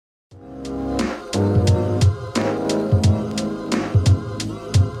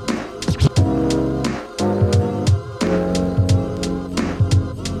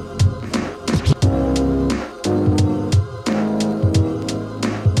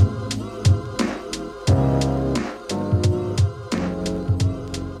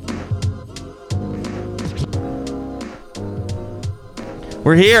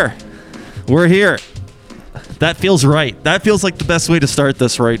We're here. We're here. That feels right. That feels like the best way to start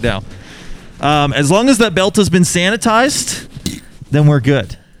this right now. As long as that belt has been sanitized, then we're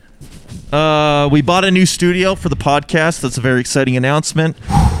good. We bought a new studio for the podcast. That's a very exciting announcement.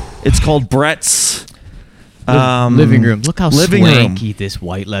 It's called Brett's living room. Look how living swanky room. this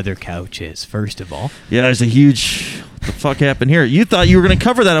white leather couch is, first of all. Yeah, there's a huge... What the fuck happened here? You thought you were going to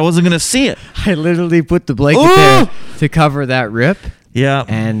cover that. I wasn't going to see it. I literally put the blanket there to cover that rip. Yeah.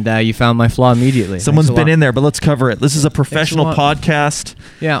 And you found my flaw immediately. Someone's been in there, but let's cover it. This is a professional podcast.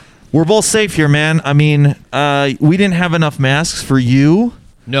 Yeah. We're both safe here, man. I mean, we didn't have enough masks for you.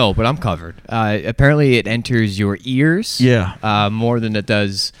 No, but I'm covered. Apparently, it enters your ears more than it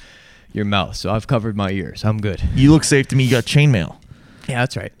does your mouth. So I've covered my ears. I'm good. You look safe to me. You got chainmail. Yeah,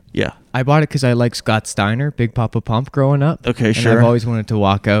 that's right. Yeah. I bought it because I like Scott Steiner, Big Papa Pump, growing up. Okay, and sure. I've always wanted to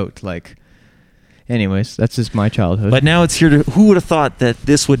walk out like... Anyways, that's just my childhood. But now it's here to... Who would have thought that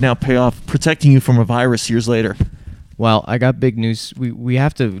this would now pay off protecting you from a virus years later? Well, I got big news. We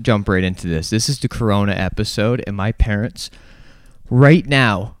have to jump right into this. This is the Corona episode, and my parents right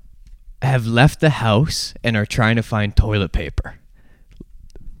now have left the house and are trying to find toilet paper.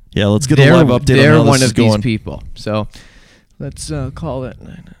 Yeah, let's get a live update on how this is going. They're one of these people. So let's call it.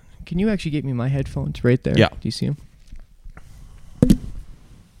 Can you actually get me my headphones right there? Yeah. Do you see them?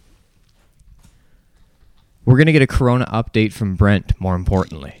 We're going to get a Corona update from Brent, more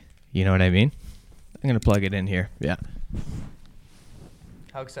importantly. You know what I mean? I'm going to plug it in here. Yeah.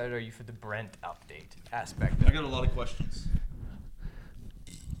 How excited are you for the Brent update aspect? I got a lot of questions.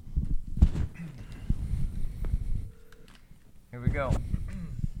 Here we go.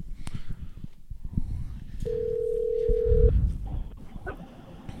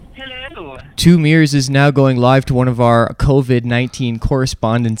 Hello. Meers is now going live to one of our COVID-19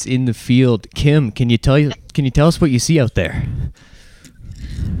 correspondents in the field. Kim, can you tell us what you see out there?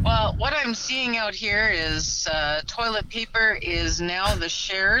 Well, what I'm seeing out here is toilet paper is now, the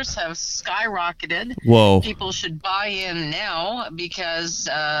shares have skyrocketed. Whoa. People should buy in now because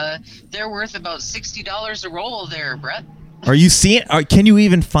they're worth about $60 a roll there, Brett. Are you seeing... Can you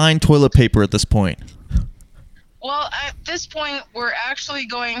even find toilet paper at this point? Well, at this point, we're actually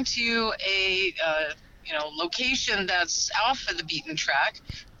going to a location that's off of the beaten track,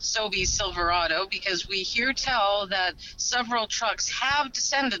 Sobey Silverado, because we hear tell that several trucks have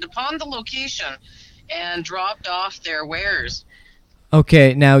descended upon the location and dropped off their wares.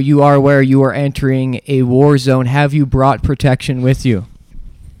 Okay, now you are aware you are entering a war zone. Have you brought protection with you?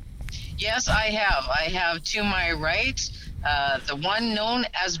 Yes, I have. I have to my right the one known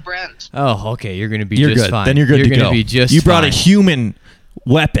as Brent. Oh, okay. You're going to be You're just good. fine. Then you're good to go. You're going to be just You brought fine. a human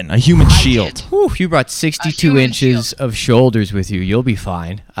weapon, a human shield. did. Whew, you brought 62 human inches shield. of shoulders with you. You'll be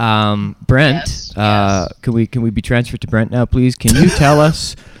fine. Brent, Yes. Can we be transferred to Brent now, please? Can you tell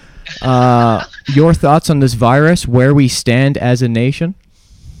us your thoughts on this virus, where we stand as a nation?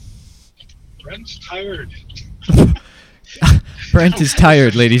 Brent's tired. Brent is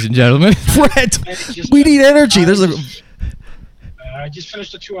tired, ladies and gentlemen. Brent, we need energy. There's a... I just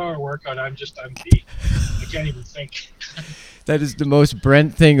finished a 2-hour workout. I'm beat. I can't even think. That is the most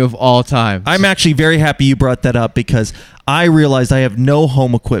Brent thing of all time. I'm actually very happy you brought that up because I realized I have no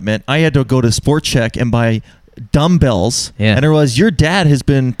home equipment. I had to go to Sport Check and buy dumbbells. Yeah. And I realized your dad has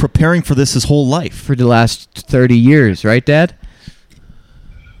been preparing for this his whole life. For the last 30 years, right, Dad?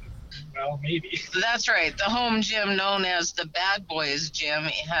 Well, maybe. That's right. The home gym known as the Bad Boys Gym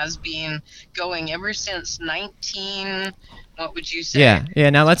has been going ever since what would you say? Yeah.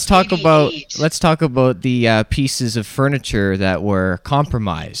 Now let's talk about 88. the pieces of furniture that were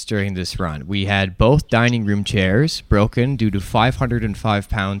compromised during this run. We had both dining room chairs broken due to 505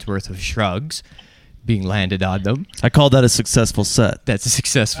 pounds worth of shrugs being landed on them. I call that a successful set. That's a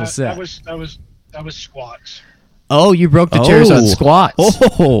successful set. That was squats. Oh, you broke the chairs on squats.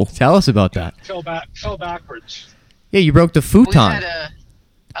 Oh. Tell us about that. Fell backwards. Yeah, you broke the We futon. had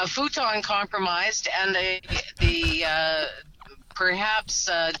a futon compromised and perhaps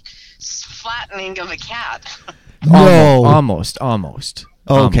flattening of a cat. No. Almost.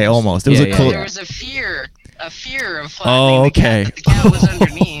 Okay, almost. It was a close. There was a fear of flattening the okay. cat, but the cat was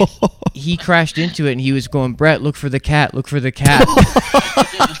underneath. He crashed into it and he was going, Brett, look for the cat, look for the cat.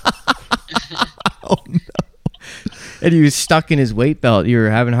 Oh, no. And he was stuck in his weight belt. You were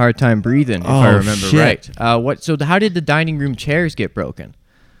having a hard time breathing, if I remember shit. right. So how did the dining room chairs get broken?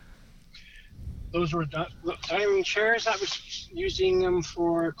 Those were dining room chairs. I was using them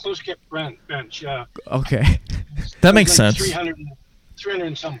for close grip bench. Yeah. Okay. That makes Like sense. 300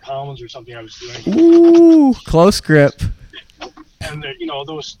 and some pounds or something I was doing. Ooh, close grip. And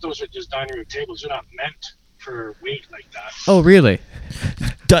those are just dining room tables. They're not meant for weight like that. Oh, really?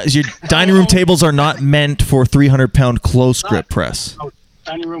 Your dining room tables are not meant for 300-pound close grip press. Oh,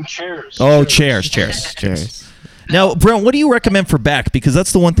 dining room chairs. Oh, chairs. Now, Brent, what do you recommend for back? Because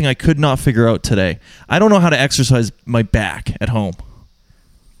that's the one thing I could not figure out today. I don't know how to exercise my back at home.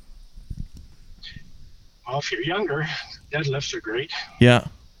 Well, if you're younger, deadlifts are great. Yeah.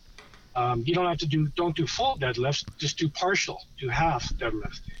 You don't have to don't do full deadlifts, just do partial, do half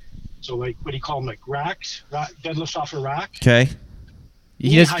deadlift. So like, what do you call them, like racks, deadlifts off a rack? Okay.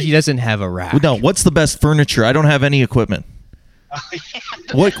 He doesn't have a rack. No, what's the best furniture? I don't have any equipment.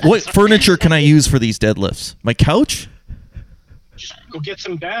 What furniture can I use for these deadlifts? My couch? Just go get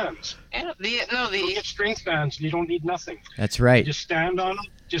some bands. Yeah, Go get strength bands, and you don't need nothing. That's right. Just stand on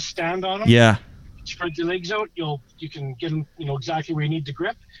them. Yeah. Spread your legs out. You can get them, exactly where you need the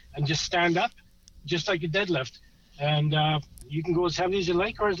grip, and just stand up, just like a deadlift. And you can go as heavy as you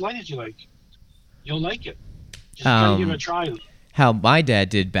like or as light as you like. You'll like it. Just gotta give it a try. How my dad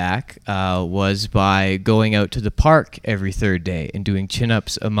did back was by going out to the park every third day and doing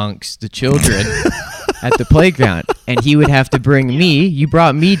chin-ups amongst the children at the playground. And he would have to bring me. You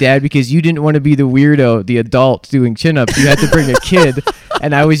brought me, Dad, because you didn't want to be the weirdo, the adult doing chin-ups. You had to bring a kid,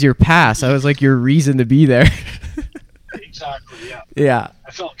 and I was your pass. I was like your reason to be there. Exactly, yeah. Yeah.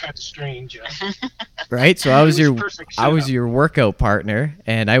 I felt kind of strange, yeah. Right? So I was perfect your workout partner,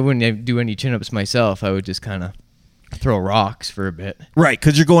 and I wouldn't do any chin-ups myself. I would just kind of throw rocks for a bit. Right,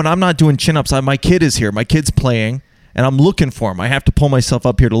 because you're going, I'm not doing chin-ups. My kid is here. My kid's playing, and I'm looking for him. I have to pull myself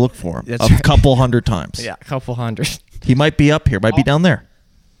up here to look for him couple hundred times. Yeah, a couple hundred. He might be up here, might be down there.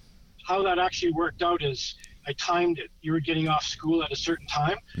 How that actually worked out is I timed it. You were getting off school at a certain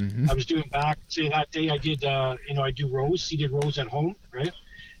time. Mm-hmm. I was doing back, say that day I did, I do rows, seated rows at home, right?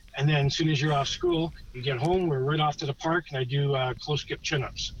 And then as soon as you're off school, you get home, we're right off to the park, and I do close grip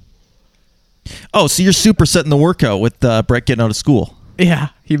chin-ups. Oh, so you're supersetting the workout with Brett getting out of school. Yeah,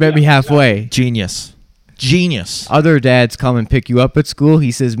 he met me halfway. Genius. Other dads come and pick you up at school.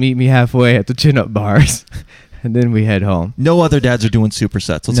 He says, meet me halfway at the chin-up bars. And then we head home. No other dads are doing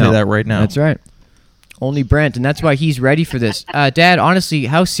supersets. I'll say that right now. That's right. Only Brent, and that's why he's ready for this. Dad, honestly,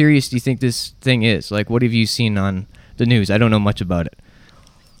 how serious do you think this thing is? Like, what have you seen on the news? I don't know much about it.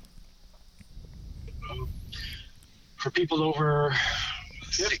 For people over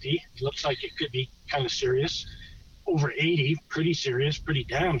 50, it looks like it could be kind of serious. Over 80, pretty serious, pretty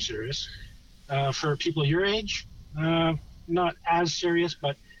damn serious. For people your age, not as serious,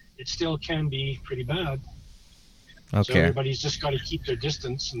 but it still can be pretty bad. Okay. So everybody's just got to keep their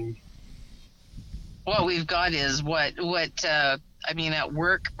distance. And what we've got is at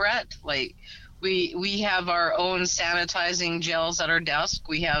work, Brett, like we have our own sanitizing gels at our desk.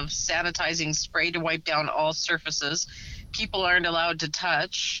 We have sanitizing spray to wipe down all surfaces. People aren't allowed to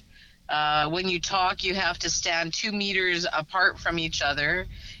touch. When you talk, you have to stand 2 meters apart from each other.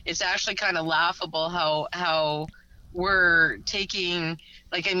 It's actually kind of laughable how we're taking,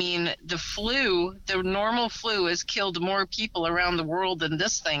 the normal flu has killed more people around the world than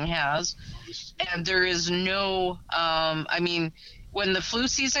this thing has. And there is no, when the flu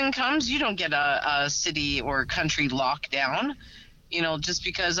season comes, you don't get a city or country lockdown. Just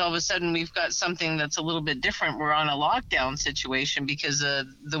because all of a sudden we've got something that's a little bit different, we're on a lockdown situation because of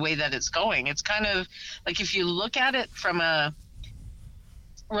the way that it's going. It's kind of like, if you look at it from a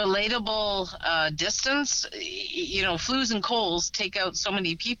relatable distance, flus and colds take out so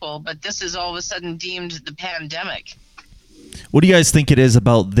many people, but this is all of a sudden deemed the pandemic. What do you guys think it is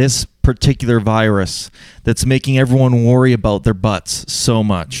about this particular virus that's making everyone worry about their butts so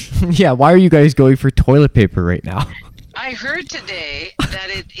much? Yeah, why are you guys going for toilet paper right now? I heard today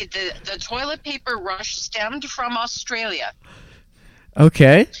that the toilet paper rush stemmed from Australia.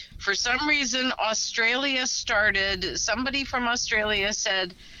 Okay. For some reason, somebody from Australia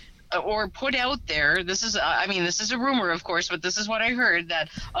said, or put out there, this is a rumor, of course, but this is what I heard, that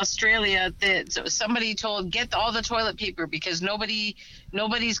Australia, somebody told, get all the toilet paper because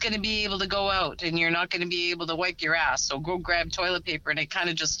nobody's going to be able to go out and you're not going to be able to wipe your ass. So go grab toilet paper. And it kind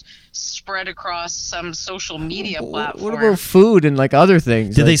of just spread across some social media platform. What about food and other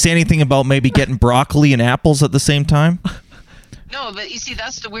things? Did they say anything about maybe getting broccoli and apples at the same time? No, but you see,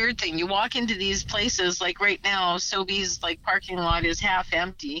 that's the weird thing. You walk into these places, like right now, Sobeys parking lot is half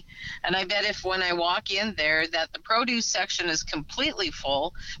empty. And I bet if when I walk in there that the produce section is completely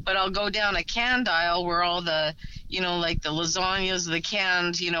full, but I'll go down a canned aisle where all the, the lasagnas, the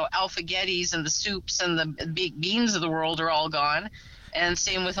canned, alphagettis and the soups and the baked beans of the world are all gone. And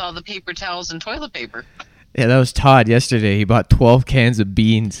same with all the paper towels and toilet paper. Yeah, that was Todd yesterday. He bought 12 cans of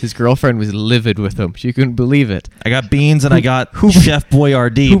beans. His girlfriend was livid with him. She couldn't believe it. I got beans and I got Chef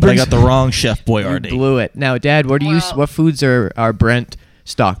Boyardee, but I got the wrong Chef You Boyardee. blew it. Now, Dad, what foods are Brent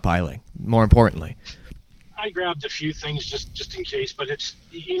stockpiling? More importantly. I grabbed a few things just in case, but it's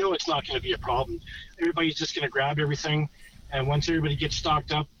not going to be a problem. Everybody's just going to grab everything, and once everybody gets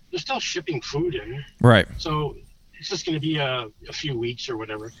stocked up, they're still shipping food in. Right. So it's just going to be a few weeks or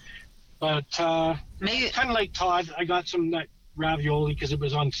whatever. But kind of like Todd, I got some that ravioli because it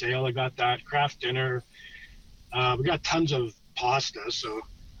was on sale. I got that Kraft dinner. We got tons of pasta. So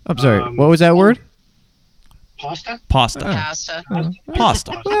I'm sorry. What was that word? Pasta. Pasta.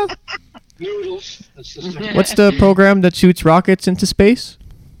 Pasta. Noodles. That's just it. What's the program that shoots rockets into space?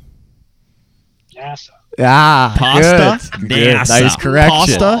 NASA. Ah, Pasta. Good. NASA. Nice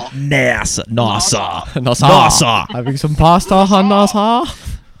correction. Pasta. NASA. NASA. Having some pasta on NASA.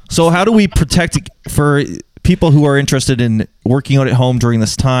 So how do we protect for people who are interested in working out at home during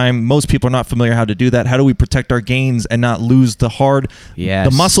this time? Most people are not familiar how to do that. How do we protect our gains and not lose the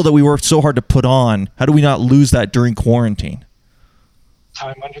muscle that we worked so hard to put on? How do we not lose that during quarantine?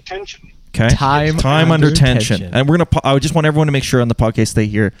 Time under tension. Okay. Time under tension. And we're gonna. I just want everyone to make sure on the podcast they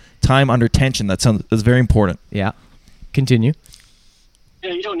hear time under tension. That's very important. Yeah. Continue.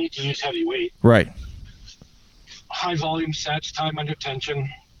 Yeah, you don't need to use heavy weight. Right. High volume sets, time under tension.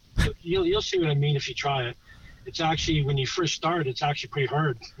 You'll see what I mean if you try it. It's actually, when you first start, it's actually pretty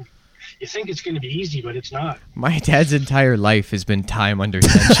hard. You think it's going to be easy, but it's not. My dad's entire life has been time under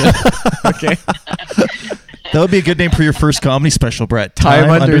tension. Okay. That would be a good name for your first comedy special, Brett. Time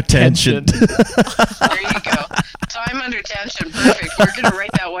under tension. There you go. Time under tension. Perfect. We're going to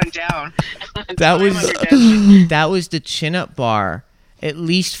write that one down. That was the chin-up bar at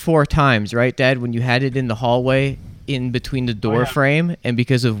least 4 times, right, Dad? When you had it in the hallway in between the door frame, and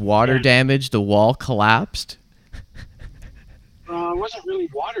because of water damage, the wall collapsed. It wasn't really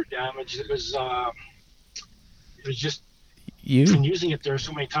water damage. It was just you been using it there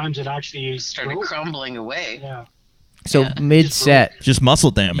so many times it actually started crumbling away. Yeah. So mid-set, just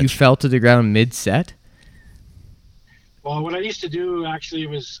muscle damage. you fell to the ground mid-set? Well, what I used to do actually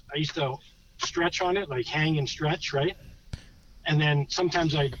was I used to stretch on it, like hang and stretch, right? And then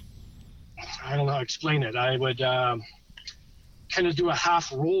sometimes I don't know how to explain it. I would kind of do a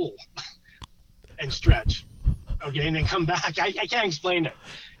half roll and stretch. Okay, and then come back. I can't explain it.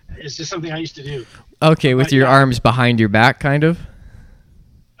 It's just something I used to do. Okay, with your arms behind your back, kind of?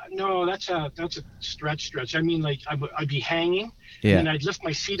 No, that's a stretch. I mean, like I'd be hanging, Yeah. and then I'd lift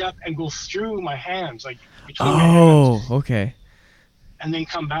my feet up and go through my hands, like between my hands, Okay. and then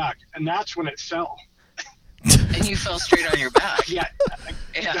come back, and that's when it fell. And you fell straight on your back. Yeah.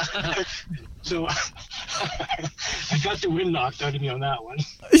 Yeah. So I got the wind knocked out of me on that one.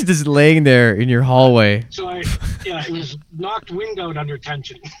 He's just laying there in your hallway. So it was knocked wind out under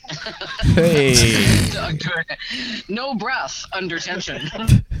tension. Hey. No breath under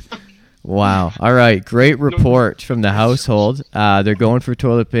tension. Wow. All right. Great report from the household. They're going for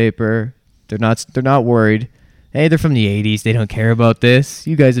toilet paper. They're not worried. Hey, they're from the 80s. They don't care about this.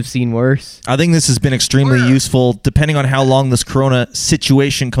 You guys have seen worse. I think this has been extremely useful. Depending on how long this corona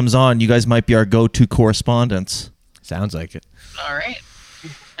situation comes on, you guys might be our go-to correspondents. Sounds like it. All right.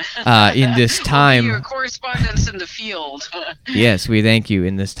 In this time. Your correspondence in the field. Yes, we thank you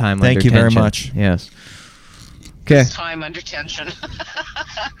in this time Thank under you very tension. much. Yes. Okay. This time under tension.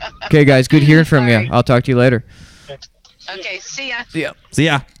 Okay, guys. Good hearing from you. Sorry. I'll talk to you later. Okay, see ya. See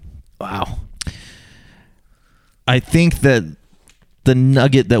ya. Wow. I think that the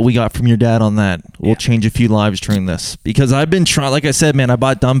nugget that we got from your dad on that will change a few lives during this. Because I've been trying, like I said, man, I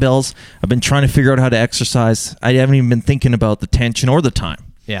bought dumbbells. I've been trying to figure out how to exercise. I haven't even been thinking about the tension or the time.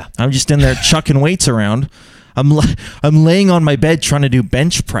 Yeah. I'm just in there chucking weights around. I'm laying on my bed trying to do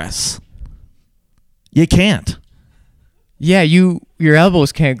bench press. You can't. Yeah, your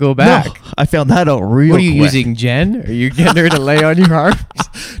elbows can't go back. No, I found that out real What are you quick. using, Jen? Are you getting her to lay on your arms?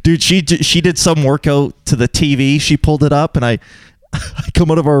 Dude, she did some workout to the TV. She pulled it up, and I come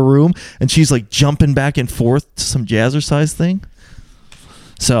out of our room, and she's like jumping back and forth to some jazzercise thing.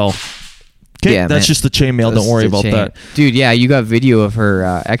 So, okay, Yeah, that's man. just the chainmail. Don't worry about that. Dude, yeah, you got video of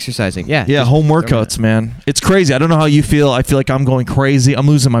her exercising. Yeah. Yeah, just home throw it workouts, man. It's crazy. I don't know how you feel. I feel like I'm going crazy. I'm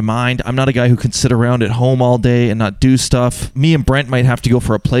losing my mind. I'm not a guy who can sit around at home all day and not do stuff. Me and Brent might have to go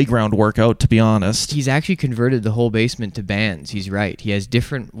for a playground workout, to be honest. He's actually converted the whole basement to bands. He's right. He has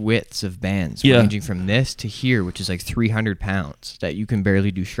different widths of bands, Yeah. ranging from this to here, which is like 300 pounds that you can barely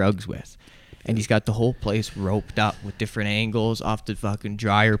do shrugs with. And he's got the whole place roped up with different angles off the fucking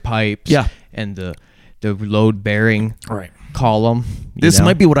dryer pipes. Yeah. And the the load bearing column. This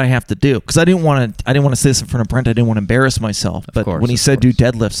might be what I have to do because I didn't want to say this in front of Brent. I didn't want to embarrass myself. But when he said do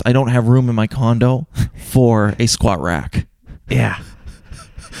deadlifts, I don't have room in my condo for a squat rack. Yeah.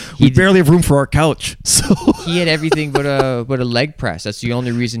 We barely have room for our couch. So he had everything but a leg press. That's the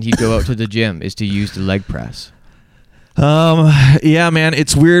only reason he'd go out to the gym is to use the leg press. Yeah, man,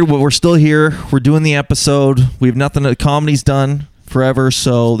 it's weird. We're still here. We're doing the episode. We have nothing. The comedy's done forever,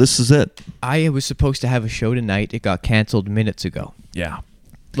 so this is it. I was supposed to have a show tonight. It got canceled minutes ago. Yeah.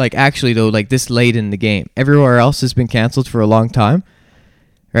 Like, actually, though, like this late in the game. Everywhere else has been canceled for a long time,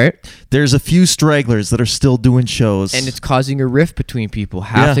 right? There's a few stragglers that are still doing shows. And it's causing a rift between people.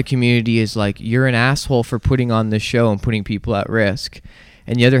 Half the community is like, you're an asshole for putting on this show and putting people at risk.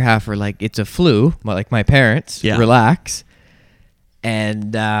 And the other half are like, it's a flu, like my parents. Yeah. Relax.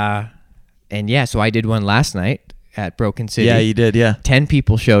 And yeah, so I did one last night at Broken City. Yeah, you did, yeah. 10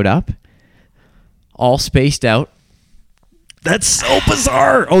 people showed up, all spaced out. That's so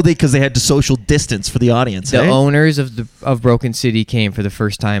bizarre. Oh, because they had to social distance for the audience. The owners of Broken City came for the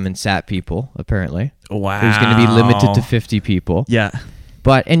first time and sat people, apparently. Wow. It was going to be limited to 50 people. Yeah.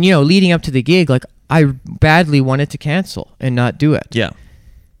 But, and leading up to the gig, like, I badly wanted to cancel and not do it. Yeah.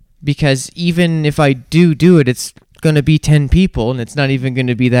 Because even if I do it, it's going to be 10 people and it's not even going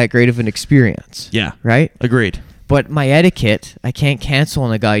to be that great of an experience. Yeah. Right? Agreed. But my etiquette, I can't cancel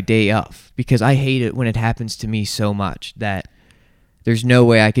on a guy day of because I hate it when it happens to me so much that there's no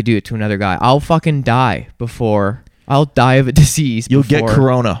way I could do it to another guy. I'll fucking die I'll die of a disease. You'll get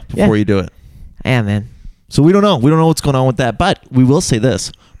corona before you do it. Yeah, man. So we don't know. We don't know what's going on with that. But we will say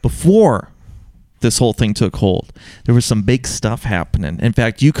this. Before this whole thing took hold, there was some big stuff happening. In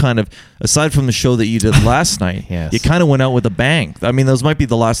fact, you kind of, aside from the show that you did last night, yes. You kind of went out with a bang. I mean, those might be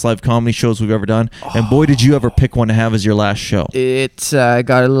the last live comedy shows we've ever done. And boy, did you ever pick one to have as your last show. It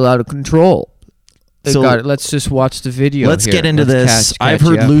got a little out of control. Let's just watch the video. Let's get into this. I've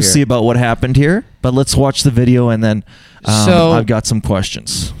heard loosely about what happened here, but let's watch the video and then I've got some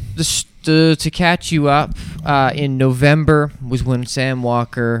questions. To catch you up, in November was when Sam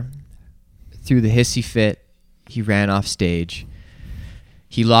Walker threw the hissy fit. He ran off stage.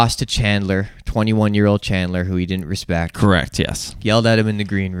 He lost to Chandler, 21-year-old Chandler, who he didn't respect. Correct, yes. Yelled at him in the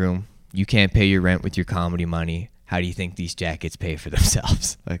green room. You can't pay your rent with your comedy money. How do you think these jackets pay for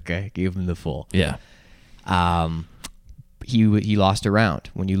themselves? Okay, gave him the full. Yeah. He lost a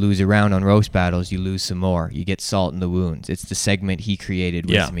round. When you lose a round on roast battles, you lose some more. You get salt in the wounds. It's the segment he created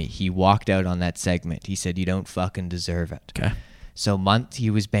with me. He walked out on that segment. He said, you don't fucking deserve it. Okay. So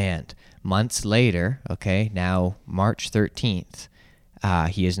he was banned. Months later, okay, now March 13th,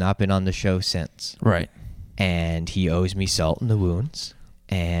 he has not been on the show since. Right. And he owes me salt in the wounds.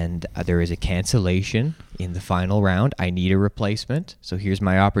 And there is a cancellation in the final round. I need a replacement. So here's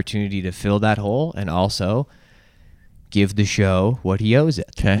my opportunity to fill that hole and also give the show what he owes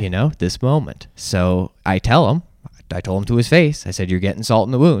it, this moment. So I told him to his face, I said, you're getting salt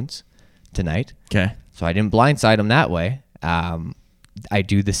in the wounds tonight. Okay. So I didn't blindside him that way. I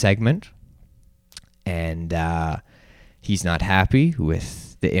do the segment, and he's not happy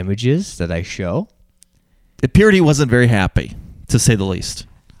with the images that I show. It appeared he wasn't very happy, to say the least.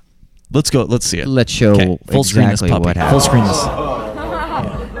 Let's go. Let's see it. Let's show full screen this puppy. What happened. Full screen this.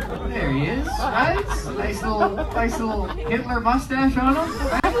 There he is. Nice little Hitler mustache on him.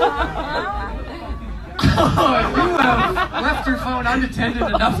 Oh, you have left your phone unattended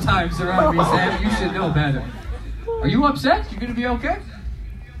enough times around me, Sam. You should know better. Are you upset? You gonna be okay?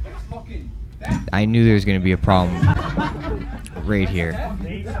 I knew there was gonna be a problem right here.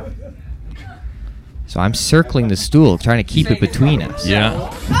 So I'm circling the stool, trying to keep it between us. Yeah.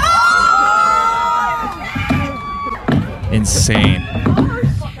 Insane.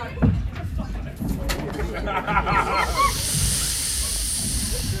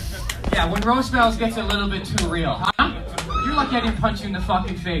 Yeah, when roast battles gets a little bit too real, huh? You're lucky I didn't punch you in the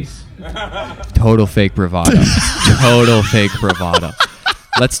fucking face. Total fake bravado. Total fake bravado.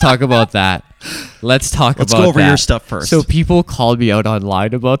 Let's talk about that. Let's go over your stuff first. So people called me out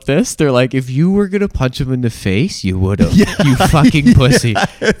online about this. They're like, if you were going to punch him in the face, you would have. Yeah, you fucking pussy.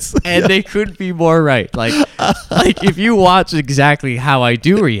 And they couldn't be more right. Like if you watch exactly how I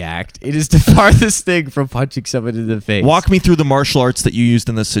do react, it is the farthest thing from punching someone in the face. Walk me through the martial arts that you used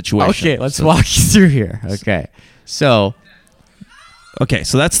in this situation. Okay, let's walk you through here. Okay. So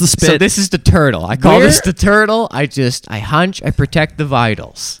that's the spit. So this is the turtle. I call this the turtle. I hunch, I protect the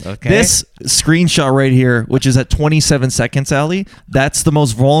vitals. Okay. This screenshot right here, which is at 27 seconds, Ali, that's the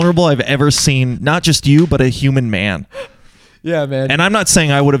most vulnerable I've ever seen, not just you, but a human man. Yeah, man. And I'm not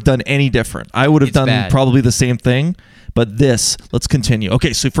saying I would have done any different. I would have done bad. probably the same thing. But let's continue.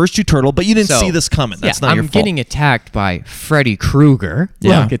 Okay, so first you turtle, but you didn't see this coming. That's not your fault. I'm getting attacked by Freddy Krueger.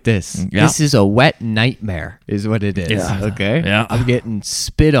 Yeah. Look at this. Yeah. This is a wet nightmare, is what it is. Yeah. Okay? Yeah. I'm getting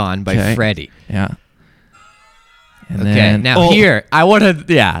spit on by Freddy. Yeah. And Okay, then, now here, I want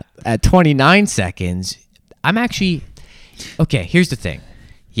to, at 29 seconds, I'm actually, okay, here's the thing.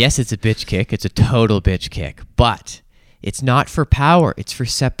 Yes, it's a bitch kick. It's a total bitch kick. But it's not for power. It's for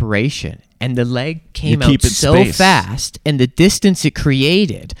separation. And the leg came out so fast, and the distance it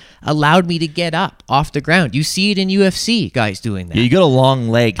created allowed me to get up off the ground. You see it in UFC, guys doing that. Yeah, you got a long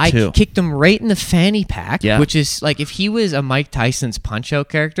leg, too. I kicked him right in the fanny pack, Yeah. which is, like, if he was a Mike Tyson's punch-out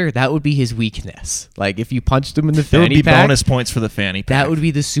character, that would be his weakness. Like, if you punched him in the There would fanny be pack, bonus points for the fanny pack. that would be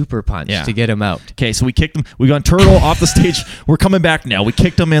the super punch to get him out. Okay, so we kicked him. We got turtle off the stage. We're coming back now. We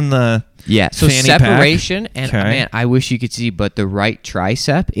kicked him in the So fanny separation, pack. and Okay. man, I wish you could see, but the right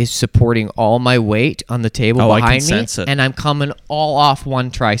tricep is supporting all my weight on the table I can behind me, sense it. and I'm coming all off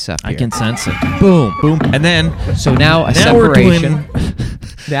one tricep. I here. can sense it. Boom. Boom. And then So now a now we're separation. doing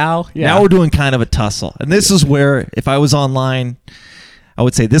now we're doing kind of a tussle. And this is where, if I was online, I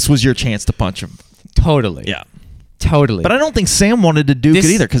would say this was your chance to punch him. totally. Yeah. Totally. But I don't think Sam wanted to duke This-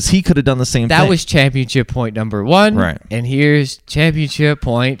 it either, because he could have done the same thing. That was championship point number 1. Right. And here's championship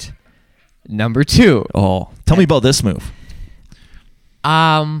point number 2. Oh, tell me about this move.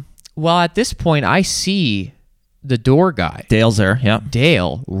 Well, at this point, I see the door guy, Dale's there. Yeah.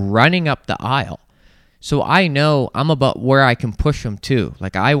 Dale, running up the aisle. So I know I'm about where I can push him to.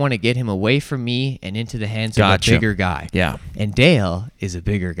 Like, I want to get him away from me and into the hands Gotcha. of a bigger guy. Yeah. And Dale is a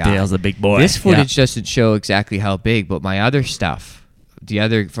bigger guy. Dale's a big boy. This footage doesn't show exactly how big, but my other stuff,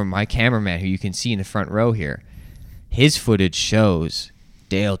 from my cameraman who you can see in the front row here, his footage shows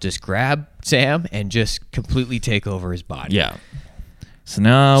Dale just grab Sam and just completely take over his body. Yeah. So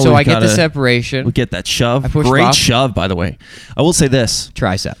now So we've I get the gotta- separation. We get that shove. I pushed Great off. shove, by the way. I will say this.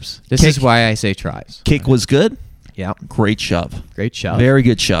 Triceps. This Kick. is why I say tries. Kick was good. Yeah. Great shove. Great shot. Very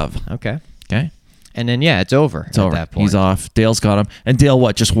good shove. Okay. Okay. And then, it's over It's at over. that point. He's off. Dale's got him. And Dale,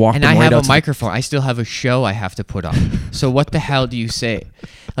 what? Just walked And him I right have out a to the- microphone. I still have a show I have to put on. So what the hell do you say?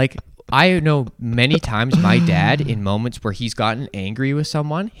 Like, I know many times my dad, in moments where he's gotten angry with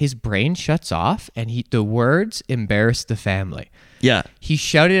someone, his brain shuts off and the words embarrass the family. Yeah. He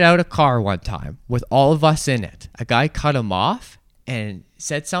shouted out a car one time with all of us in it. A guy cut him off and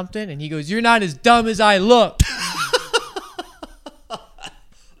said something, and he goes, "You're not as dumb as I look."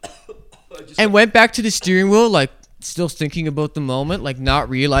 And went back to the steering wheel, like, still thinking about the moment, like, not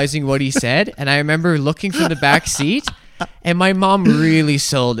realizing what he said. And I remember looking from the back seat, and my mom really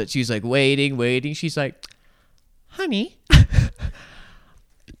sold it. She's like, waiting. She's like, "Honey,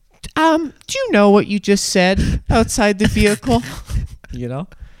 do you know what you just said outside the vehicle?" You know?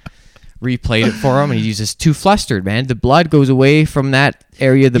 Replayed it for him, and he's just too flustered, man. The blood goes away from that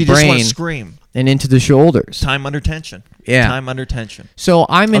area of the You just want brain to scream. and into the shoulders. Time under tension. Yeah. Time under tension. So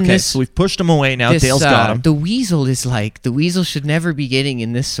I'm in Okay, this. so we've pushed him away now. this, Dale's got him. The weasel is like, the weasel should never be getting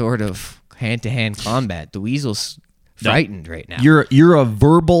in this sort of hand-to-hand combat. The weasel's frightened right now. You're a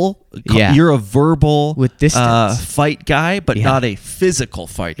verbal With distance. fight guy, but not a physical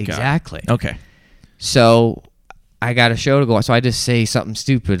fight guy. Exactly. Okay. So I got a show to go on. So I just say something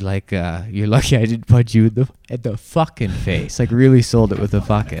stupid like, "You're lucky I didn't punch you in the fucking face." Like, really sold it with the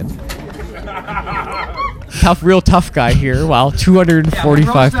fucking. Real tough guy here, while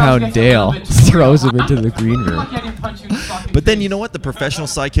 245-pound Dale throws him into the green room. But then you know what? The professional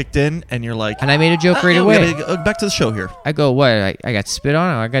side kicked in, and you're like, And I made a joke right yeah, away. we gotta go back to the show here. I go, "What? I got spit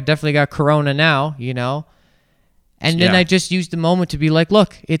on? I definitely got corona now, you know?" And then Yeah. I just used the moment to be like,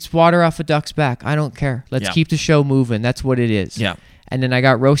 "Look, it's water off a duck's back. I don't care. Let's Yeah. keep the show moving. That's what it is." Yeah. And then I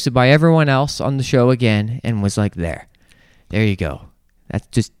got roasted by everyone else on the show again, and was like, there you go. That's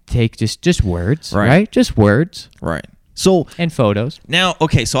just words, Right. right? Just words Right. So and photos. now,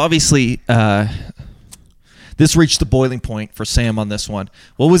 okay, so obviously, this reached the boiling point for Sam on this one.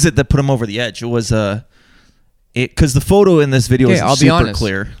 What was it that put him over the edge? It was because the photo in this video is I'll be super honest.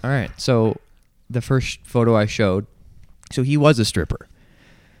 clear. All right. So the first photo I showed, so he was a stripper,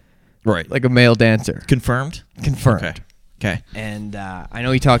 Right. like a male dancer. Confirmed. Confirmed. Okay. And I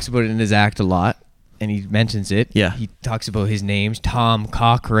know he talks about it in his act a lot, and he mentions it. Yeah. He talks about his names, Tom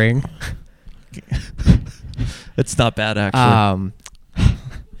Cockring. It's not bad actually.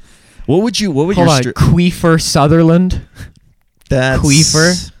 What would Hold your on, Queefer Sutherland. That's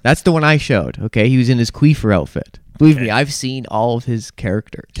Queefer. That's the one I showed. Okay, he was in his Queefer outfit. Believe me, I've seen all of his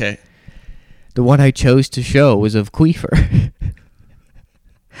characters. Okay. The one I chose to show was of Queefer.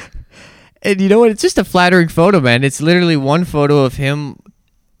 And you know what? It's just a flattering photo, man. It's literally one photo of him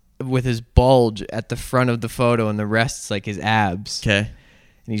with his bulge at the front of the photo, and the rest's like his abs. Okay.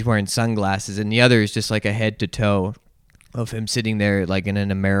 And he's wearing sunglasses, and the other is just like a head to toe of him sitting there like in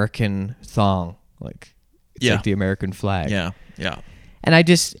an American thong, like it's like the American flag. Yeah. And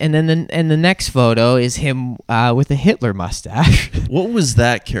the next photo is him with a Hitler mustache. What was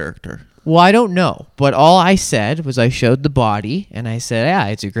that character? Well, I don't know, but all I said was I showed the body, and I said, yeah,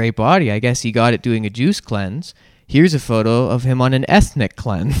 it's a great body. I guess he got it doing a juice cleanse. Here's a photo of him on an ethnic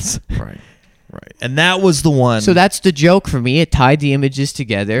cleanse. Right. And that was the one. So that's the joke for me. It tied the images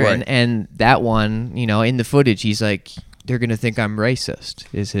together, Right. and that one, you know, in the footage, he's like, they're going to think I'm racist,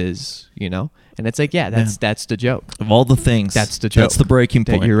 is his, you know? And it's like, that's the joke. Of all the things. That's the joke. That's the breaking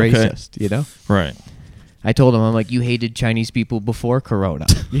point. That you're okay? racist, you know? Right. I told him, I'm like, you hated Chinese people before Corona,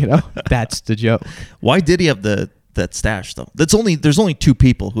 you know? That's the joke. Why did he have that stash though? There's only 2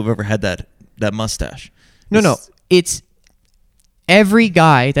 people who've ever had that mustache. No. It's every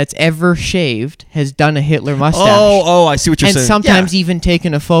guy that's ever shaved has done a Hitler mustache. Oh, I see what you're and saying. sometimes even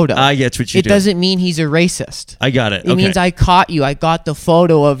taken a photo. I get what you It do. doesn't mean he's a racist. I got it. It means I caught you. I got the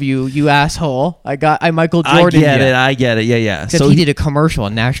photo of you, you asshole. I Michael Jordan. I get it. Yeah. Except he did a commercial, a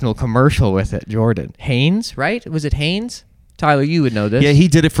national commercial with it, Jordan. Haynes, right? Was it Haynes? Tyler, you would know this. Yeah, he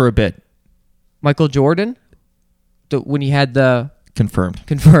did it for a bit. Michael Jordan? When he had the... Confirmed.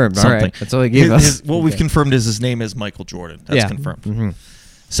 All right. That's all he gave us. What we've confirmed is his name is Michael Jordan. That's confirmed. Mm-hmm.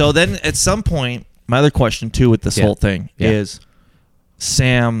 So then at some point, my other question too with this whole thing is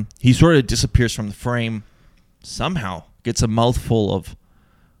Sam, he sort of disappears from the frame, somehow gets a mouthful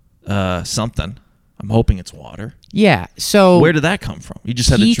of something. I'm hoping it's water. Yeah. So where did that come from? You just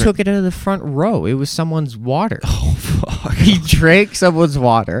had he to drink. took it out of the front row. It was someone's water. Oh fuck. He drank someone's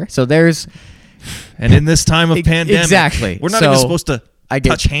water. So there's... And in this time of pandemic, exactly. we're not even supposed to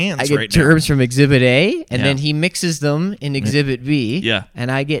touch hands I get right germs from Exhibit A, and then he mixes them in Exhibit B, Yeah. and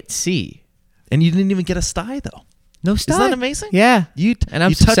I get C. And you didn't even get a sty though. No sty. Isn't that amazing? Yeah. And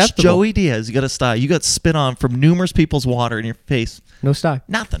I'm you touched susceptible. Joey Diaz. You got a sty. You got spit on from numerous people's water in your face. No sty.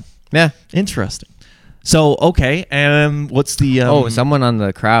 Nothing. Yeah. Interesting. So, okay. And what's the... someone on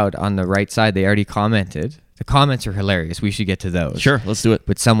the crowd on the right side, they already commented. The comments are hilarious. We should get to those. Sure, let's do it.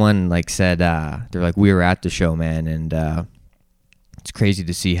 But someone said, they're like, we were at the show, man, and it's crazy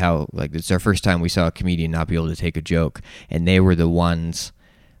to see how, it's our first time we saw a comedian not be able to take a joke, and they were the ones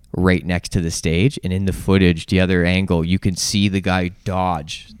right next to the stage, and in the footage, the other angle, you can see the guy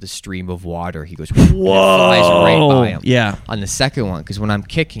dodge the stream of water. He goes, whoa, and it flies right by him. Yeah. On the second one, because when I'm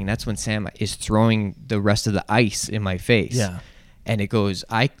kicking, that's when Sam is throwing the rest of the ice in my face. Yeah. And it goes,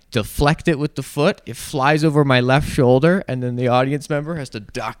 I deflect it with the foot, it flies over my left shoulder, and then the audience member has to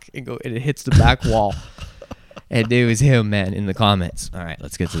duck and it hits the back wall. And it was him, man, in the comments. All right,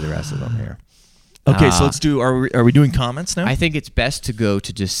 let's get to the rest of them here. Okay, so let's do, are we doing comments now? I think it's best to go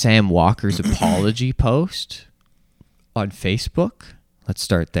to just Sam Walker's apology post on Facebook. Let's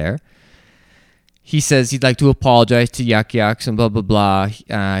start there. He says he'd like to apologize to Yuck Yucks and blah, blah, blah. He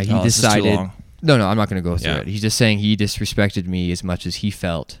decided... This is too long. No, I'm not going to go through Yeah. it. He's just saying he disrespected me as much as he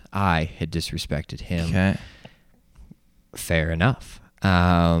felt I had disrespected him. Okay. Fair enough.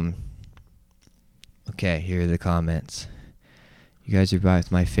 Okay, here are the comments. You guys are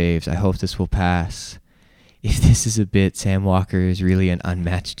both my faves. I hope this will pass. If this is a bit, Sam Walker is really an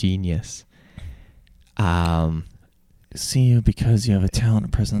unmatched genius. See you because you have a talent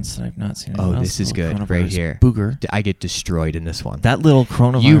and presence that I've not seen. Oh, this is good. Right here. Booger. I get destroyed in this one. That little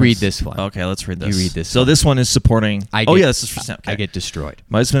coronavirus. You read this one. Okay, let's read this. You read this So one. this one is supporting... this is for Sam. Okay. I get destroyed.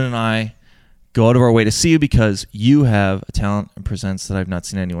 My husband and I go out of our way to see you because you have a talent and presence that I've not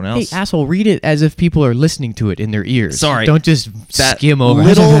seen anyone else. Hey, asshole, read it as if people are listening to it in their ears. Sorry. Don't just That skim over.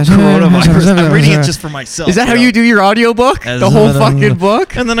 little coronavirus. I'm reading it just for myself. Is that how you do your audiobook? The whole fucking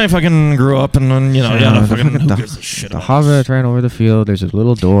book? And then I fucking grew up and then, who gives a shit The about hobbit ran over the field. There's a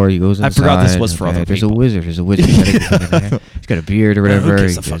little door. He goes inside. I forgot this was for other There's people. a wizard. He's got a beard or whatever. who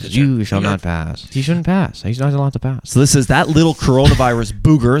gives He a fuck? says, you shall not pass. He shouldn't pass. He's not allowed to pass. So this is that little coronavirus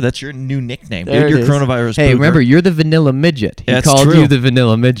booger. That's your new nickname. There You're it is. coronavirus Hey, booger. remember, you're the vanilla midget. He That's called true. you the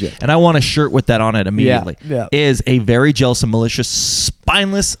vanilla midget. And I want a shirt with that on it immediately. Yeah. Is a very jealous and malicious,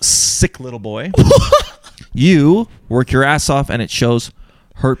 spineless, sick little boy. You work your ass off and it shows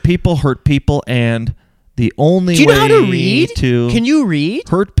hurt people, and the only Do you way know how to read? to Can you read?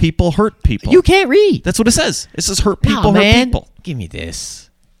 hurt people. You can't read. That's what it says. It says hurt Nah, people, hurt man. people. Give me this.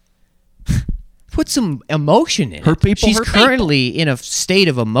 Put some emotion in Hurt it. people, She's hurt currently in a state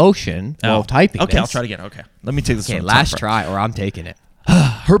of emotion while typing Okay, this. I'll try it again. Okay, let me take this Okay, one. last try, or I'm taking it.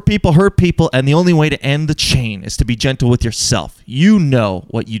 Hurt people, and the only way to end the chain is to be gentle with yourself. You know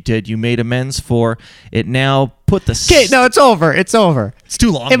what you did. You made amends for it. Now put the... Okay, no, it's over. It's over. It's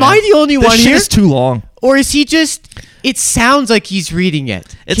too long, Am man. I the only This one shit here? is too long. Or is he just... It sounds like he's reading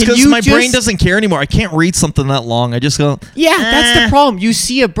it. It's Can because you my just- brain doesn't care anymore. I can't read something that long. I just go... Yeah, that's the problem. You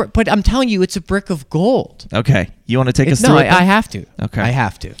see a brick, but I'm telling you, it's a brick of gold. Okay. You want to take us No, through it? I have to. Okay. I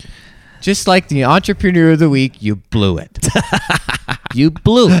have to. Just like the entrepreneur of the week, you blew it. You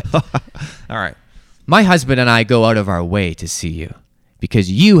blew it. All right. My husband and I go out of our way to see you because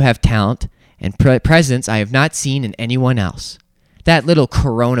you have talent and presence I have not seen in anyone else. That little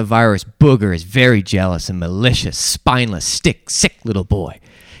coronavirus booger is very jealous and malicious, spineless, sick little boy.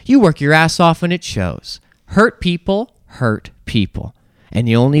 You work your ass off and it shows. Hurt people. And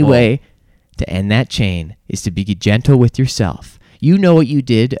the only way to end that chain is to be gentle with yourself. You know what you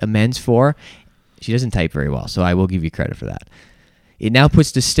did amends for. She doesn't type very well, so I will give you credit for that. It now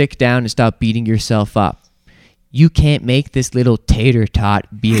puts the stick down and stop beating yourself up. You can't make this little tater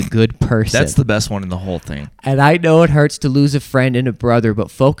tot be a good person. That's the best one in the whole thing. And I know it hurts to lose a friend and a brother, but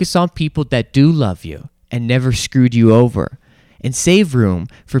focus on people that do love you and never screwed you over. And save room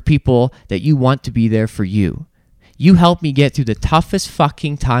for people that you want to be there for you. You helped me get through the toughest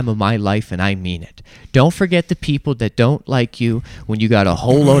fucking time of my life, and I mean it. Don't forget the people that don't like you when you got a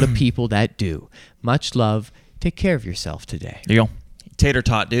whole load of people that do. Much love. Take care of yourself today. There you go. Tater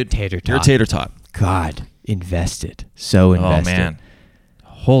tot, dude. Tater tot. You're a tater tot. God, invested. So invested. Oh, man.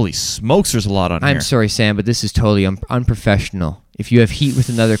 Holy smokes, there's a lot on here. I'm sorry, Sam, but this is totally unprofessional. If you have heat with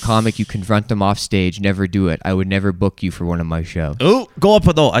another comic, you confront them off stage. Never do it. I would never book you for one of my shows. Oh, go up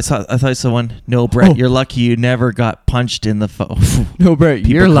though. I thought I saw one. No, Brent, you're lucky you never got punched in the face. No, Brett,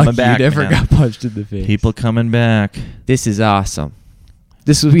 you're coming lucky back, you never man. got punched in the face. People coming back. This is awesome.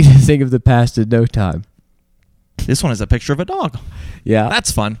 This will be the thing of the past in no time. This one is a picture of a dog. Yeah.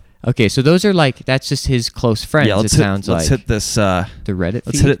 That's fun. Okay, so those are like, that's just his close friends, Yeah, let's let's hit this. the Reddit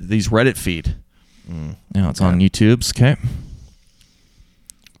Let's feed? hit these Reddit feed. Now it's on YouTube's. Okay.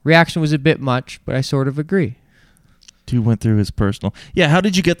 Reaction was a bit much, but I sort of agree. Dude went through his personal. Yeah, how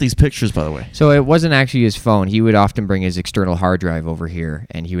did you get these pictures, by the way? So it wasn't actually his phone. He would often bring his external hard drive over here,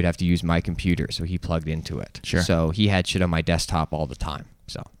 and he would have to use my computer, so he plugged into it. Sure. So he had shit on my desktop all the time.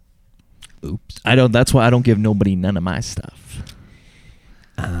 So, oops. That's why I don't give nobody none of my stuff.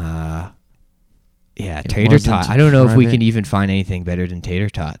 Yeah, It tater wasn't tot. I don't know if we private. can even find anything better than tater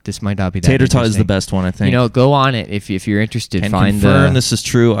tot. This might not be that Tater tot is the interesting. best one, I think. You know, go on it if you're interested. Can Find confirm this is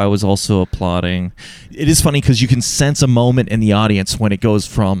true. I was also applauding. It is funny because you can sense a moment in the audience when it goes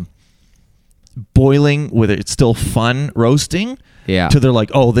from boiling, whether it's still fun roasting, Yeah. to they're like,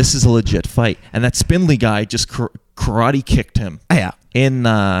 oh, this is a legit fight. And that spindly guy just karate kicked him Yeah. in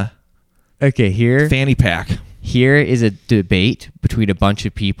Okay, here fanny pack. Here is a debate between a bunch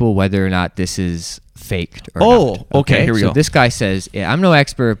of people whether or not this is faked or Oh, not. okay, here we so go. this guy says, yeah, I'm no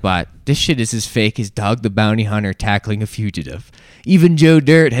expert, but this shit is as fake as Dog the Bounty Hunter tackling a fugitive. Even Joe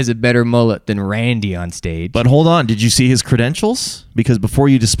Dirt has a better mullet than Randy on stage. But hold on, did you see his credentials? Because before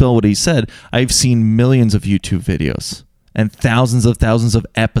you dispel what he said, I've seen millions of YouTube videos and thousands of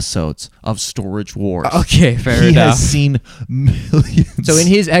episodes of Storage Wars. Okay, fair he enough. has seen millions. So in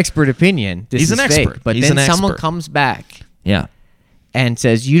his expert opinion, this He's is an fake. expert. But He's then an someone expert. comes back Yeah. and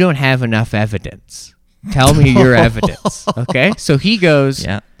says, you don't have enough evidence. Tell me your evidence. Okay? So he goes,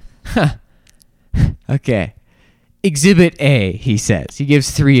 Yeah. okay. Exhibit A, he says. He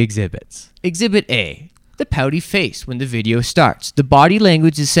gives 3 exhibits. Exhibit A, the pouty face when the video starts. The body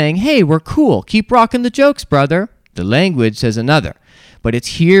language is saying, hey, we're cool. Keep rocking the jokes, brother. The language says another. But it's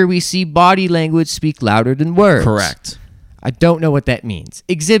here we see body language speak louder than words. Correct. I don't know what that means.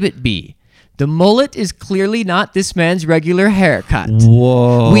 Exhibit B, the mullet is clearly not this man's regular haircut.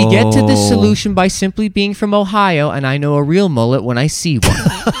 Whoa. We get to this solution by simply being from Ohio, and I know a real mullet when I see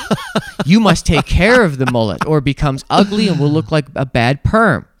one. You must take care of the mullet, or it becomes ugly and will look like a bad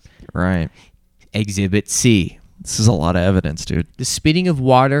perm. Right. Exhibit C. This is a lot of evidence, dude. The spitting of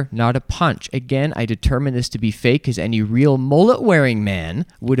water, not a punch. Again, I determined this to be fake because any real mullet-wearing man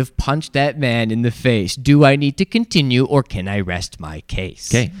would have punched that man in the face. Do I need to continue, or can I rest my case?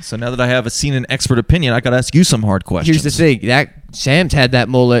 Okay, so now that I have seen an expert opinion, I got to ask you some hard questions. Here's the thing. Sam's had that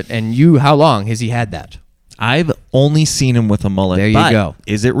mullet, and you, how long has he had that? I've only seen him with a mullet. There you but go.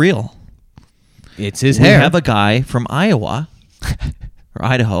 Is it real? It's his We hair. have a guy from Iowa or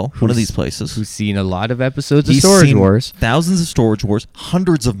Idaho, one of these places. Who's seen a lot of episodes of He's Storage seen Wars. thousands of Storage Wars,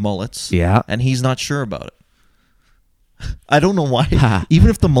 hundreds of mullets. Yeah. And he's not sure about it. I don't know why. Ha. Even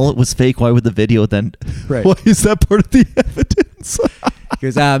if the mullet was fake, why would the video then? Right. Why is that part of the evidence?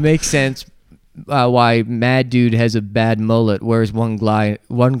 Because makes sense. why Mad Dude has a bad mullet, wears one glove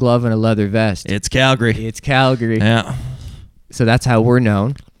and a leather vest. It's Calgary. It's Calgary. Yeah. So that's how we're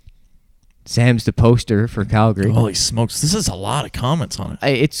known. Sam's the poster for Calgary. Holy smokes. This is a lot of comments on it.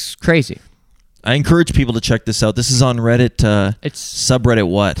 It's crazy. I encourage people to check this out. This is on Reddit. It's subreddit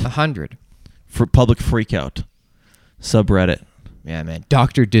what? 100. For public freakout. Subreddit. Yeah, man.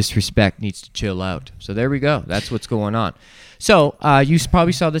 Dr. Disrespect needs to chill out. So there we go. That's what's going on. So you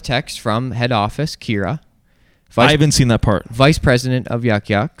probably saw the text from head office, Kira. I haven't seen that part. Vice president of Yuck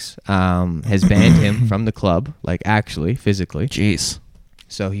Yucks has banned him from the club, like actually, physically. Jeez.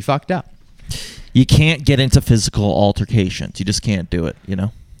 So he fucked up. You can't get into physical altercations. You just can't do it, you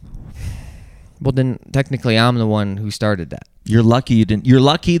know? Well, then technically I'm the one who started that. You're lucky you didn't. You're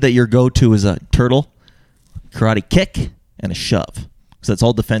lucky that your go-to is a turtle, karate kick, and a shove. Because that's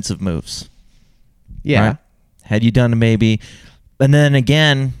all defensive moves. Yeah. Right? Had you done maybe... And then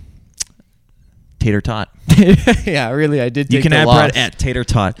again... Tater tot. Yeah, really, I did take You can the add loss. Brent at tater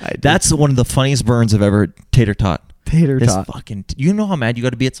tot. That's one of the funniest burns I've ever... Tater tot. Tater This tot. fucking... You know how mad you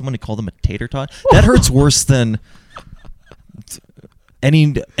got to be at someone to call them a tater tot? That hurts worse than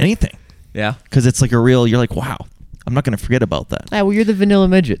anything. Yeah. Because it's like a real... You're like, wow. I'm not going to forget about that. Yeah, well, you're the vanilla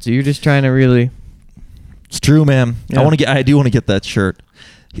midget, so you're just trying to really... It's true, man. Yeah. I do want to get that shirt.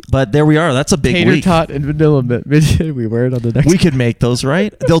 But there we are. That's a big Tater week. tot and vanilla midget. We wear it on the next... We could make those,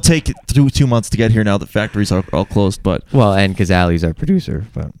 right? They'll take 2 months to get here now that factories are all closed, but... Well, and because Allie's our producer,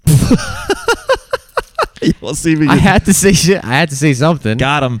 but... We'll see if we I had to say shit. I had to say something.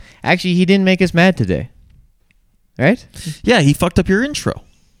 Got him. Actually, he didn't make us mad today. Right? Yeah, he fucked up your intro.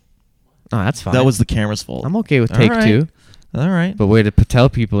 Oh, that's fine. That was the camera's fault. I'm okay with All take right. 2. All right. But way to tell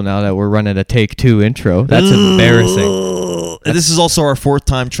people now that we're running a take 2 intro. That's embarrassing. This is also our 4th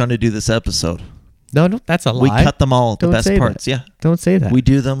time trying to do this episode. No, that's a lie. We cut them all, the Don't best say parts. that. Yeah. Don't say that. We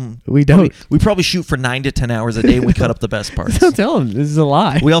do them. We don't. We probably shoot for 9 to 10 hours a day. And we cut up the best parts. Don't tell him. This is a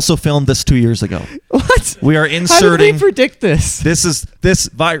lie. We also filmed this 2 years ago. What? We are How inserting. did we predict this? This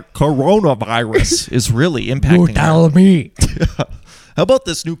coronavirus is really impacting. tell me. How about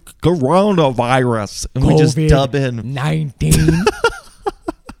this new coronavirus? And we just dub in. 19.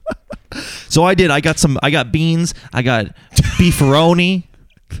 So I did. I got beans. I got beefaroni.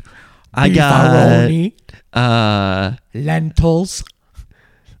 I got lentils,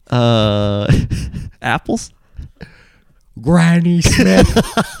 apples. Granny Smith.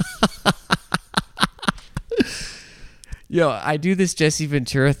 Yo, I do this Jesse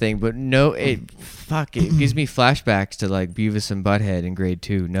Ventura thing, but it gives me flashbacks to like Beavis and Butthead in grade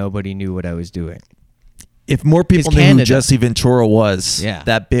 2. Nobody knew what I was doing. If more people knew who Jesse Ventura was, Yeah.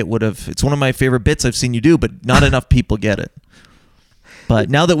 that bit would have... It's one of my favorite bits I've seen you do, but not enough people get it. But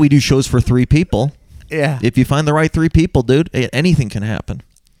now that we do shows for 3 people, Yeah. if you find the right 3 people, dude, anything can happen.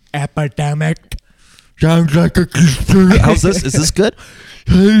 Epidemic. Sounds like a... How's this? Is this good?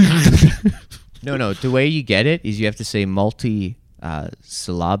 No. The way you get it is you have to say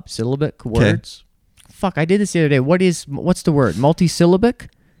syllabic words. Fuck, I did this the other day. What's the word? Multisyllabic?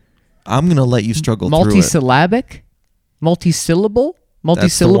 I'm going to let you struggle through it. Multisyllabic? Multisyllable?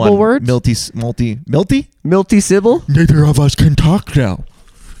 That's the Multisyllable one. words? Milty? Multisyllable? Neither of us can talk now.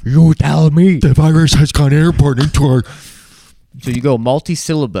 You tell me. The virus has gone airborne into our So you go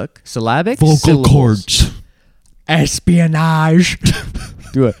multisyllabic, syllabic, vocal syllables. cords. Espionage.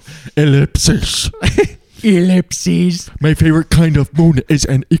 Do it. Ellipsis. Ellipses. My favorite kind of moon is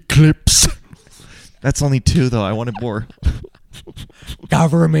an eclipse. That's only 2, though. I wanted more.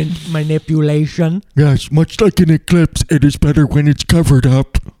 Government manipulation. Yes, much like an eclipse, it is better when it's covered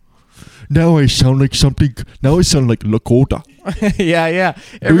up. Now I sound like something. Now I sound like Lakota. Yeah.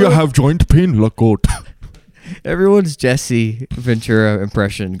 Do you have joint pain, Lakota? Everyone's Jesse Ventura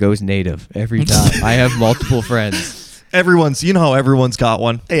impression goes native every time. I have multiple friends. You know how everyone's got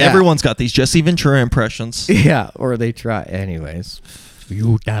one. Yeah. Everyone's got these Jesse Ventura impressions. Yeah, or they try. Anyways,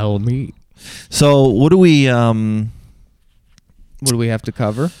 you tell me. So what do we What do we have to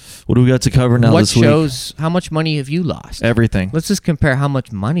cover? What do we got to cover now What this week? shows? How much money have you lost? Everything. Let's just compare how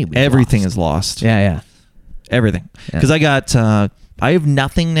much money we. Everything lost. is lost. Yeah. Everything. Yeah. Because I got, I have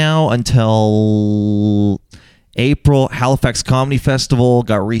nothing now until April. Halifax Comedy Festival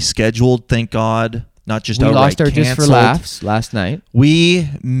got rescheduled, thank God. Not just We outright lost our canceled. Just for Laughs last night. We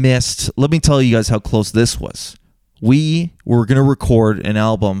missed, let me tell you guys how close this was. We were going to record an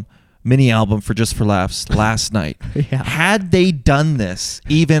album, mini album for Just for Laughs last night. Yeah. Had they done this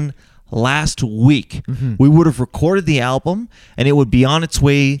even last week, we would have recorded the album and it would be on its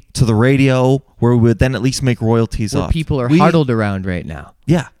way to the radio where we would then at least make royalties Where off. people are huddled around right now.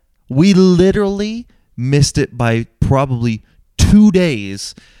 Yeah. We literally missed it by probably 2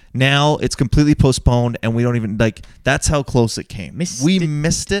 days Now it's completely postponed, and we don't even like. That's how close it came. We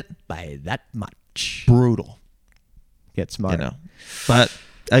missed it by that much. Brutal. Get smart. But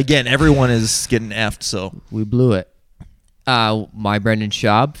again, everyone is getting effed. So we blew it. My Brendan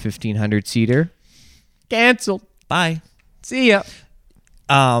Schaub 1500 seater canceled. Bye. See ya.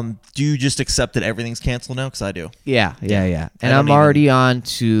 Do you just accept that everything's canceled now? Because I do. Yeah. And I'm already on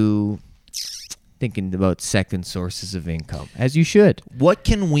to thinking about second sources of income, as you should. What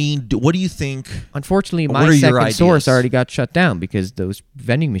can we do? What do you think? Unfortunately, my second source already got shut down because those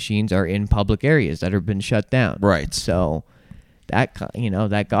vending machines are in public areas that have been shut down. Right. So that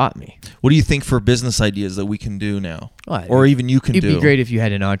got me. What do you think for business ideas that we can do now? Well, or even you can do? It'd be great if you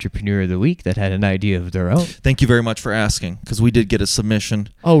had an entrepreneur of the week that had an idea of their own. Thank you very much for asking, because we did get a submission.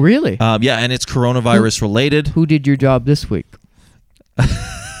 Oh, really? Yeah, and it's coronavirus related. Who did your job this week?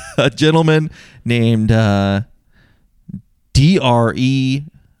 A gentleman named DRE. Dre.ca.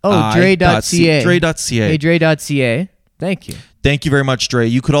 Dre.ca. Hey, Dre.ca. Thank you. Thank you very much, Dre.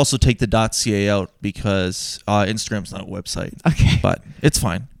 You could also take the .ca out because Instagram's not a website. Okay. But it's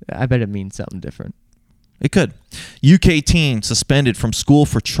fine. I bet it means something different. It could. UK teen suspended from school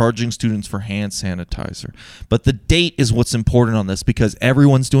for charging students for hand sanitizer. But the date is what's important on this because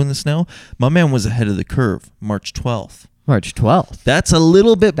everyone's doing this now. My man was ahead of the curve, March 12th. March 12th. That's a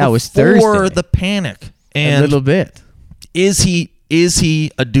little bit that before was Thursday. The panic. And a little bit. Is he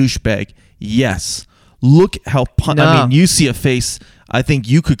a douchebag? Yes. Look how No. I mean, you see a face. I think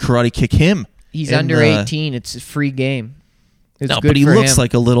you could karate kick him. He's under 18. It's a free game. It's no, good but he for looks him.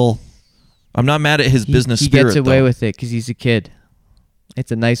 like a little. I'm not mad at his business spirit. He gets away though. with it because he's a kid.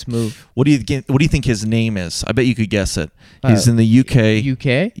 It's a nice move. What do you think his name is? I bet you could guess it. He's in the UK.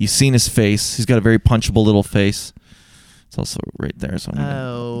 UK? You've seen his face. He's got a very punchable little face. It's also right there.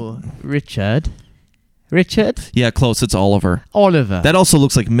 So Richard. Yeah, close. It's Oliver. That also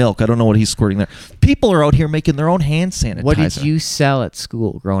looks like milk. I don't know what he's squirting there. People are out here making their own hand sanitizer. What did you sell at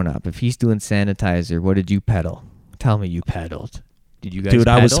school growing up? If he's doing sanitizer, what did you peddle? Tell me you peddled. Did you guys Dude,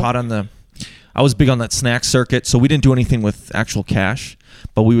 peddle? I was big on that snack circuit, so we didn't do anything with actual cash,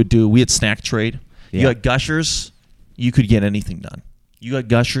 but we had snack trade. Yeah. You got Gushers, you could get anything done. You got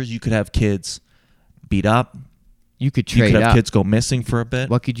Gushers, you could have kids beat up. You could trade up. You could have kids go missing for a bit.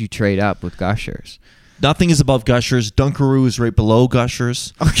 What could you trade up with Gushers? Nothing is above Gushers. Dunkaroo is right below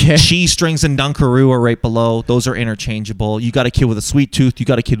Gushers. Okay. Cheese strings and Dunkaroo are right below. Those are interchangeable. You got a kid with a sweet tooth. You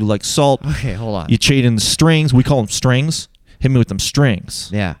got a kid who likes salt. Okay, hold on. You trade in the strings. We call them strings. Hit me with them strings.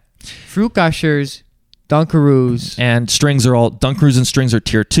 Yeah. Fruit Gushers, Dunkaroos. And strings are all... Dunkaroos and strings are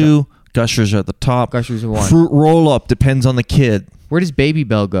tier 2. Gushers are at the top. Gushers are 1. Fruit roll-up depends on the kid. Where does Baby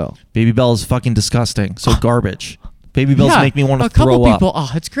Bell go? Baby Bell is fucking disgusting. So garbage. Baby Bells make me want to throw up. A couple people...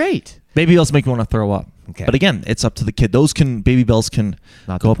 Oh, it's great. Baby Bells make me want to throw up. Okay. But again, it's up to the kid. Baby Bells can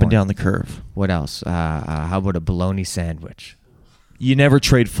go up and down the curve. What else? How about a bologna sandwich? You never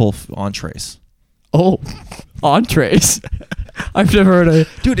trade full entrees. Oh, entrees. I've never heard of...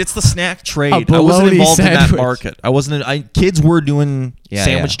 Dude, it's the snack trade. I wasn't involved in that market. Kids were doing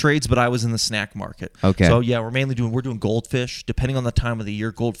sandwich trades, but I was in the snack market. Okay. So yeah, we're doing goldfish. Depending on the time of the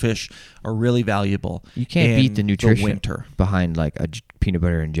year, goldfish are really valuable. You can't beat the nutrition winter. behind like a peanut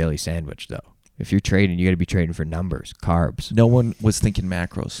butter and jelly sandwich, though. If you're trading, you got to be trading for numbers, carbs. No one was thinking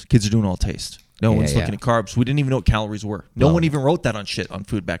macros. Kids are doing all taste. No one's looking at carbs. We didn't even know what calories were. No one even wrote that on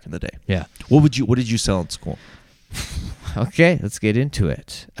food back in the day. Yeah. What did you sell in school? Okay, let's get into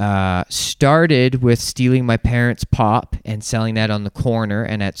it. Started with stealing my parents' pop and selling that on the corner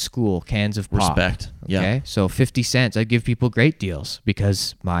and at school, cans of pop. Respect. Okay, Yeah. So 50 cents. I give people great deals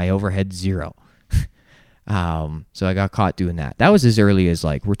because my overhead's 0. So I got caught doing that. That was as early as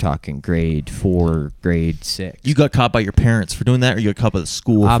we're talking grade 4, grade 6. You got caught by your parents for doing that, or you got caught by the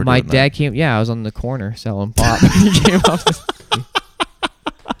school for my doing dad that? came. Yeah, I was on the corner selling pop. He came up.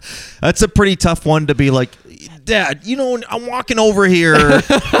 That's a pretty tough one to be like, Dad, I'm walking over here.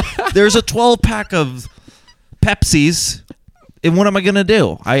 There's a 12-pack of Pepsis. And what am I going to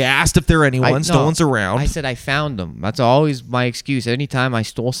do? I asked if there are anyone's. No one's around. I said I found them. That's always my excuse. Anytime I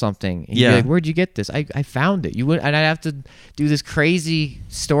stole something. And you'd be like, where'd you get this? I found it. And I'd have to do this crazy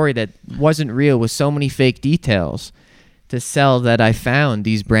story that wasn't real with so many fake details to sell that I found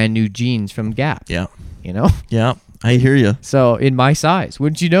these brand new jeans from Gap. Yeah. Yeah, I hear you. So in my size,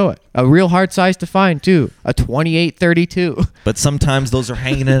 wouldn't you know it? A real hard size to find too. A 28-32. But sometimes those are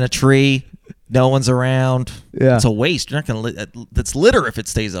hanging in a tree. No one's around. Yeah. It's a waste. You're not going to... That's litter if it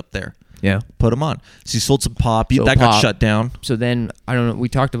stays up there. Yeah. Put them on. So you sold some pop. That got shut down. So then, I don't know, we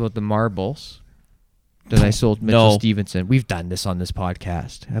talked about the marbles that I sold Mitchell Stevenson. We've done this on this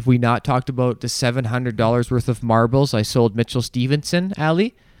podcast. Have we not talked about the $700 worth of marbles I sold Mitchell Stevenson,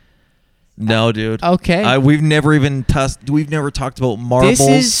 Ali? No, dude. Okay. We've never talked about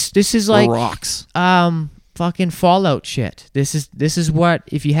marbles. This is like rocks. Fucking Fallout shit. This is what,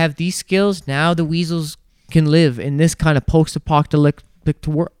 if you have these skills, now the weasels can live in this kind of post-apocalyptic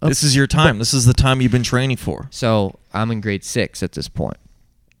world. This is your time. This is the time you've been training for. So I'm in grade 6 at this point,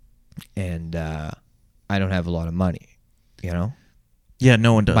 and I don't have a lot of money, you know. Yeah,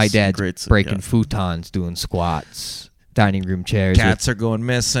 no one does. My dad's breaking futons, doing squats, dining room chairs. Cats are going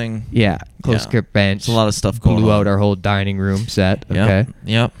missing. Yeah, close grip bench. There's a lot of stuff going on. Blew out our whole dining room set. Okay.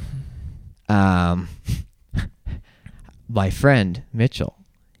 Yep. My friend Mitchell,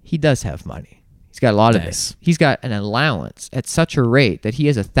 he does have money. He's got a lot of it. He's got an allowance at such a rate that he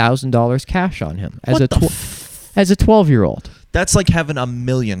has $1,000 cash on him as a 12-year-old. That's like having $1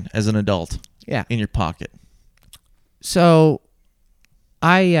 million as an adult. Yeah. In your pocket. So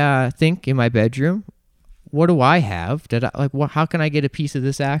I think in my bedroom, what do I have? How can I get a piece of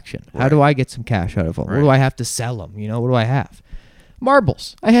this action? Right. How do I get some cash out of them? Right. What do I have to sell them? You know, what do I have?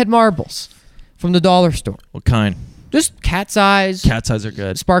 Marbles. I had marbles from the dollar store. What kind? Just cat's eyes. Cat's eyes are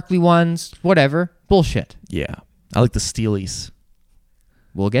good. Sparkly ones. Whatever. Bullshit. Yeah. I like the steelies.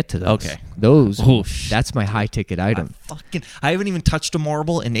 We'll get to those. Okay. Those. Oh, that's my high ticket item. I haven't even touched a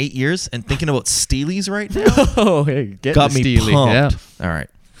marble in 8 years, and thinking about steelies right now. Oh, hey, got me pumped. Yeah. All right.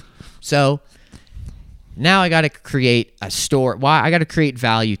 So now I got to create a store. Why? I got to create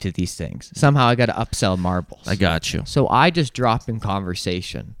value to these things. Somehow I got to upsell marbles. I got you. So I just drop in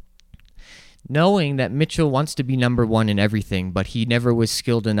conversation, knowing that Mitchell wants to be number one in everything, but he never was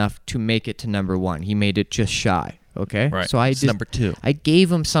skilled enough to make it to number one. He made it just shy. Okay. Right. So it's number 2. I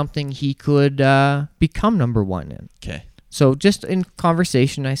gave him something he could become number one in. Okay. So just in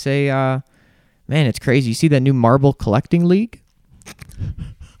conversation, I say, man, it's crazy. You see that new marble collecting league?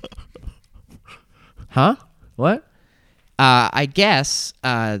 Huh? What? I guess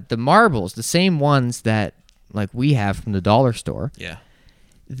the marbles, the same ones that like we have from the dollar store. Yeah.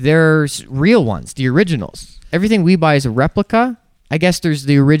 There's real ones, the originals. Everything we buy is a replica. I guess there's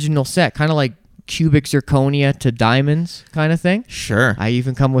the original set, kind of like cubic zirconia to diamonds kind of thing. Sure. I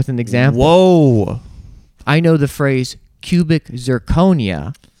even come with an example. Whoa. I know the phrase cubic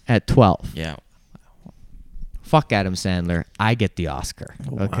zirconia at 12. Yeah. Fuck Adam Sandler. I get the Oscar.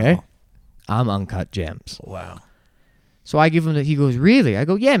 Okay? Wow. I'm Uncut Gems. Wow. So I give him he goes, really? I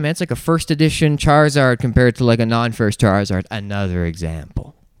go, yeah, man, it's like a first edition Charizard compared to like a non-first Charizard. Another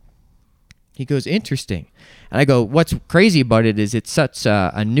example. He goes, interesting. And I go, what's crazy about it is it's such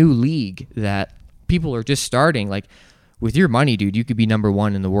a new league that people are just starting. Like, with your money, dude, you could be number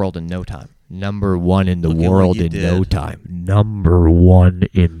one in the world in no time. Number one in the world in no time. Number one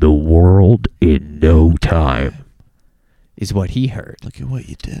in the world in no time. Is what he heard. Look at what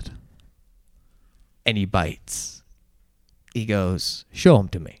you did. And he bites. He goes, show him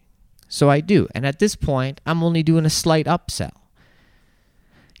to me. So I do. And at this point, I'm only doing a slight upsell.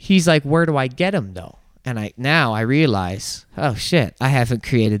 He's like, where do I get him, though? And I realize, oh, shit, I haven't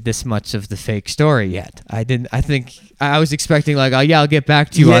created this much of the fake story yet. I think I was expecting like, oh, yeah, I'll get back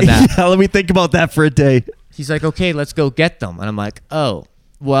to you on that. Yeah, let me think about that for a day. He's like, okay, let's go get them. And I'm like, oh,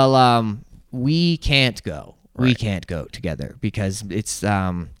 well, we can't go. Right. We can't go together because it's,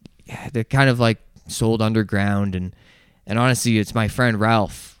 they're kind of like sold underground. And honestly, it's my friend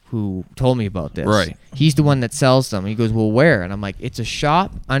Ralph who told me about this. Right. He's the one that sells them. He goes, well, where? And I'm like, it's a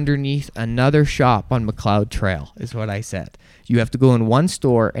shop underneath another shop on McLeod Trail, is what I said. You have to go in one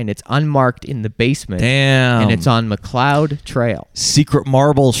store, and it's unmarked in the basement. Damn. And it's on McLeod Trail. Secret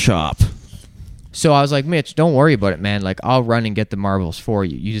marble shop. So I was like, Mitch, don't worry about it, man. Like, I'll run and get the marbles for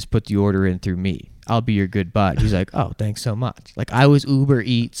you. You just put the order in through me. I'll be your good bud. He's like, oh, thanks so much. Like, I was Uber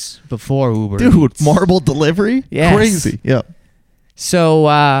Eats before Uber Eats. Dude, marble delivery? Yes. Crazy. Yeah. So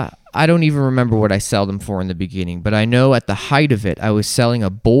I don't even remember what I sell them for in the beginning, but I know at the height of it, I was selling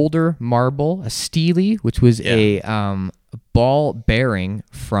a Boulder marble, a Steely, which was a ball bearing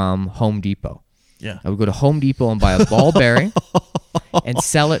from Home Depot. Yeah. I would go to Home Depot and buy a ball bearing and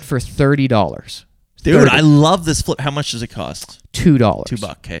sell it for $30. Dude, I love this flip. How much does it cost? $2.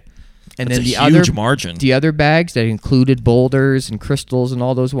 $2, okay. And that's then the huge margin. The other bags that included boulders and crystals and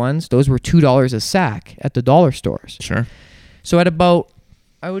all those ones, those were $2 a sack at the dollar stores. Sure. So at about,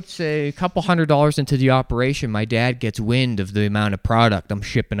 I would say, a couple $100 into the operation, my dad gets wind of the amount of product I'm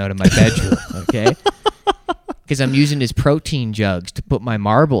shipping out of my bedroom, okay? Because I'm using his protein jugs to put my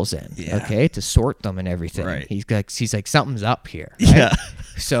marbles in, okay, to sort them and everything. Right. He's like, something's up here. Right? Yeah.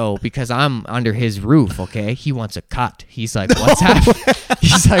 So because I'm under his roof, okay, he wants a cut. He's like, what's happening?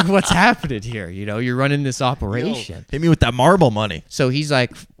 He's like, what's happening here? You know, you're running this operation. Hit me with that marble money. So he's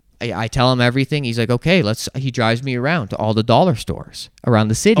like, I tell him everything. He's like, okay, he drives me around to all the dollar stores around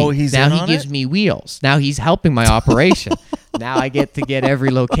the city. Oh, he's now in he on gives it? me wheels. Now he's helping my operation. Now I get to get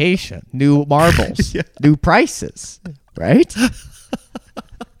every location, new marbles, new prices, right?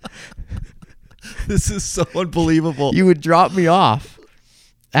 This is so unbelievable. You would drop me off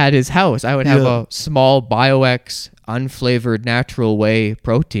at his house. I would have a small BioX unflavored natural whey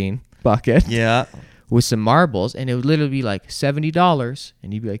protein bucket. Yeah. With some marbles, and it would literally be like $70,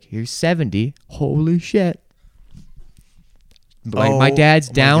 and he'd be like, "Here's 70." Holy shit! My dad's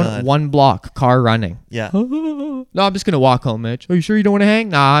down God. 1 block, car running. Yeah. No, I'm just gonna walk home, Mitch. Are you sure you don't want to hang?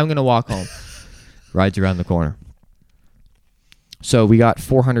 Nah, I'm gonna walk home. Rides around the corner. So we got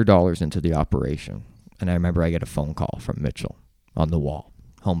 $400 into the operation, and I remember I get a phone call from Mitchell on the wall,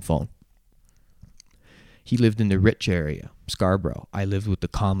 home phone. He lived in the rich area, Scarborough. I lived with the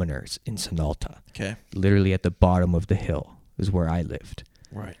commoners in Sonalta. Okay. Literally at the bottom of the hill is where I lived.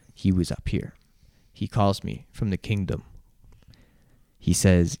 Right. He was up here. He calls me from the kingdom. He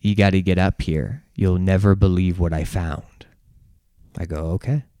says, "You got to get up here. You'll never believe what I found." I go,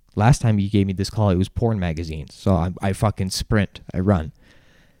 "Okay." Last time you gave me this call, it was porn magazines. So I fucking sprint. I run.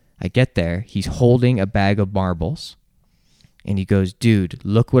 I get there. He's holding a bag of marbles. And he goes, "Dude,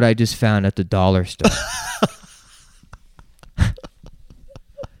 look what I just found at the dollar store."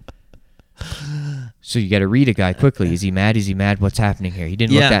 So you got to read a guy quickly. Is he mad? Is he mad? What's happening here? He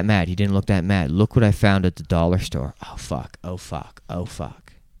didn't look that mad. He didn't look that mad. Look what I found at the dollar store. Oh, fuck. Oh, fuck. Oh,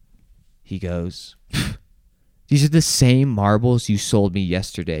 fuck. He goes, "These are the same marbles you sold me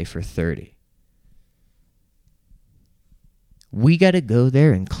yesterday for 30. We got to go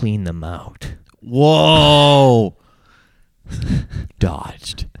there and clean them out." Whoa.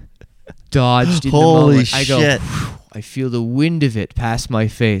 Dodged in Holy the moment. I go, shit. "Whew." I feel the wind of it pass my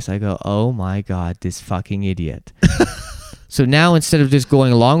face. I go, "Oh my God, this fucking idiot." So now instead of just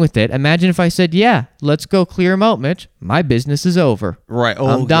going along with it, imagine if I said, "Yeah, let's go clear him out, Mitch. My business is over." Right. Oh,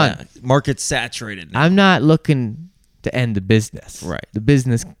 I'm done. Yeah. Market's saturated now. I'm not looking to end the business. Right. The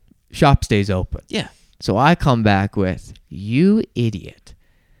business shop stays open. Yeah. So I come back with, "You idiot.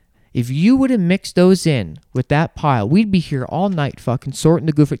 If you would have mixed those in with that pile, we'd be here all night fucking sorting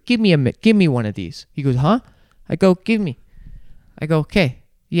the goof. Give me one of these." He goes, "Huh?" I go, "Give me." I go, "Okay.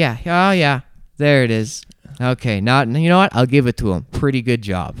 Yeah. Oh, yeah. There it is. Okay. Not. You know what? I'll give it to him. Pretty good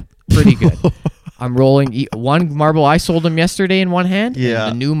job. Pretty good." I'm rolling one marble I sold him yesterday in one hand, Yeah.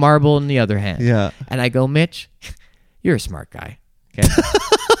 and the new marble in the other hand. Yeah. And I go, "Mitch, you're a smart guy." Okay.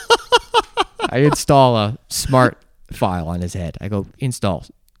 I install a smart file on his head. I go, "Install.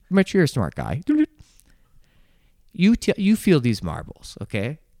 Mitch, you're a smart guy. You feel these marbles,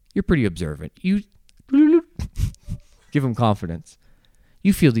 okay? You're pretty observant. You give him confidence.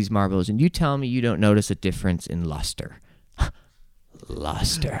 You feel these marbles, and you tell me you don't notice a difference in luster."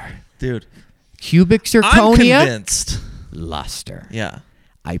 Luster. Dude. Cubic I'm zirconia? convinced. Luster. Yeah.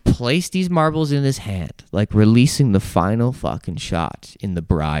 I place these marbles in his hand, like releasing the final fucking shot in the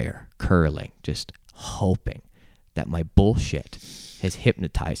briar, curling, just hoping that my bullshit has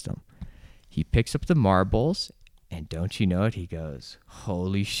hypnotized him. He picks up the marbles, and don't you know it? He goes,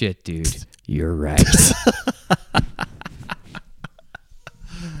 "Holy shit, dude, you're right."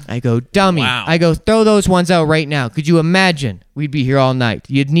 I go, "Dummy." Wow. I go, "Throw those ones out right now. Could you imagine? We'd be here all night.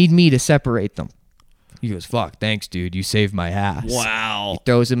 You'd need me to separate them." He goes, "Fuck, thanks, dude. You saved my ass." Wow. He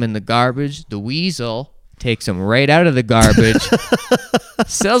throws them in the garbage. The weasel takes them right out of the garbage,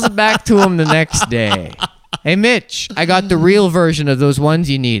 sells it back to him the next day. "Hey, Mitch, I got the real version of those ones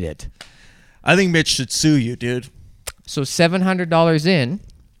you needed." I think Mitch should sue you, dude. So $700 in,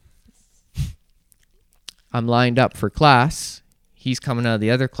 I'm lined up for class. He's coming out of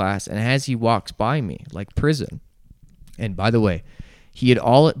the other class, and as he walks by me, like prison. And by the way, he had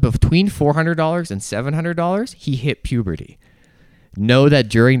all between $400 and $700. He hit puberty. Know that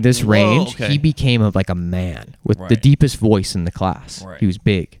during this range, okay. he became like a man with the Right. deepest voice in the class. Right. He was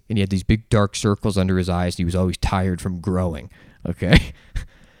big, and he had these big dark circles under his eyes. He was always tired from growing. Okay,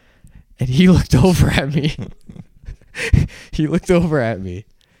 and he looked over at me. He looked over at me,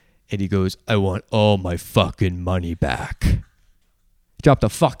 and he goes, "I want all my fucking money back." Dropped a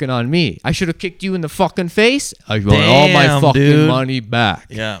fucking on me. I should have kicked you in the fucking face. "I want all my Damn, fucking dude. money back."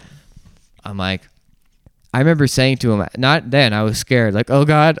 Yeah. I'm like, I remember saying to him, not then, I was scared, like, oh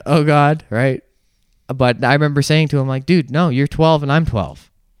God, right? But I remember saying to him, like, "Dude, no, you're 12 and I'm 12.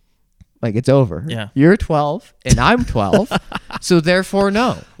 Like, it's over. Yeah. You're 12 and I'm 12. So therefore,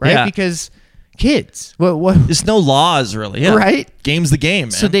 no, right?" Yeah. Because kids, what? There's no laws, really. Yeah. Right? Game's the game,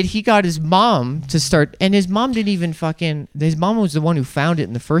 man. So that he got his mom to start, and his mom didn't even his mom was the one who found it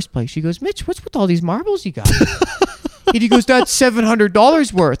in the first place. She goes, "Mitch, what's with all these marbles you got?" And he goes, that's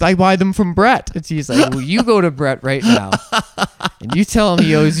 $700 worth. I buy them from Brett. And he's like, well, you go to Brett right now. And you tell him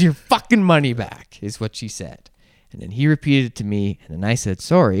he owes your fucking money back, is what she said. And then he repeated it to me. And then I said,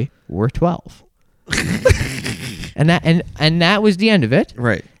 sorry, we're 12. and that was the end of it.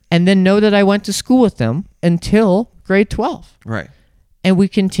 Right. And then know that I went to school with them until grade 12. Right. And we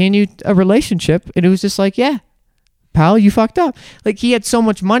continued a relationship. And it was just like, yeah, pal, you fucked up. Like, he had so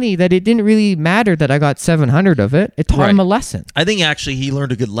much money that it didn't really matter that I got 700 of it. It taught him a lesson. I think actually he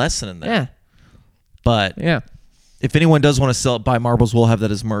learned a good lesson in that. Yeah. But yeah, if anyone does want to buy marbles, we'll have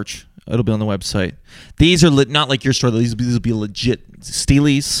that as merch. It'll be on the website. These are not like your store. These will be legit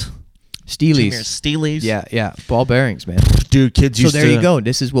Steelies. Steelies. Yeah. Ball bearings, man. Dude, kids used to... to... So there you go.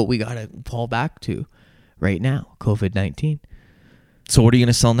 This is what we got to fall back to right now. COVID-19. So what are you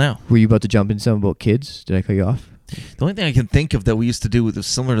going to sell now? Were you about to jump into something about kids? Did I cut you off? The only thing I can think of that we used to do that was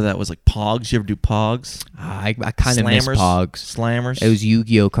similar to that was like Pogs. You ever do Pogs? I kind of miss Pogs. Slammers. It was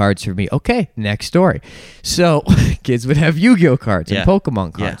Yu-Gi-Oh cards for me. Okay, next story. So kids would have Yu-Gi-Oh cards and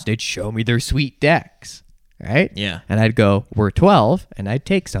Pokemon cards. Yeah. They'd show me their sweet decks, right? Yeah. And I'd go, we're 12, and I'd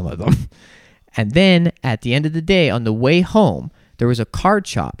take some of them. And then at the end of the day, on the way home, there was a card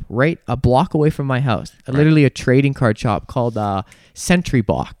shop right a block away from my house. Literally a trading card shop called Sentry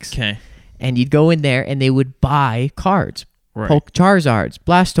Box. Okay. And you'd go in there and they would buy cards. Right. Charizards,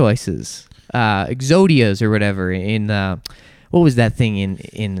 Blastoises, Exodias or whatever in what was that thing in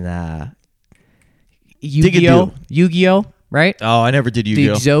Yu-Gi-Oh? Yu-Gi-Oh, right? Oh, I never did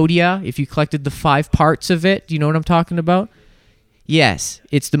Yu-Gi-Oh. The Exodia, if you collected the 5 parts of it, do you know what I'm talking about? Yes,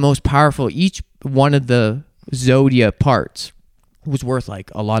 it's the most powerful. Each one of the Zodia parts was worth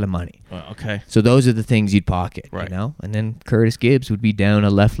like a lot of money. Okay. So those are the things you'd pocket, right. You know? And then Curtis Gibbs would be down a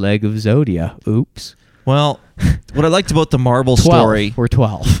left leg of Zodia. Oops. Well, what I liked about the marble story... We're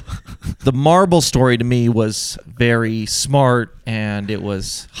 12. The marble story to me was very smart, and it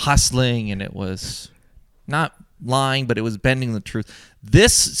was hustling, and it was not lying, but it was bending the truth.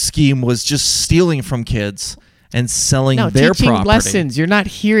 This scheme was just stealing from kids and selling their teaching property. Lessons. You're not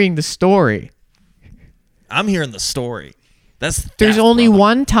hearing the story. I'm hearing the story. There's only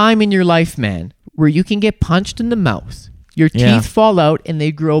one time in your life, man, where you can get punched in the mouth. Your teeth fall out and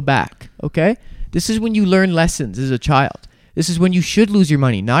they grow back, okay? This is when you learn lessons as a child. This is when you should lose your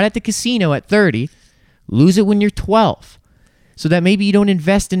money. Not at the casino at 30. Lose it when you're 12. So that maybe you don't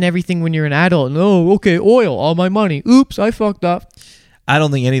invest in everything when you're an adult. No, okay, oil, all my money. Oops, I fucked up. I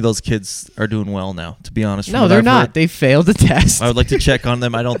don't think any of those kids are doing well now, to be honest. No, they're not. They failed the test. I would like to check on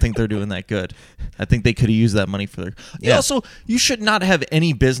them. I don't think they're doing that good. I think they could have used that money for their... Yeah. Also, you should not have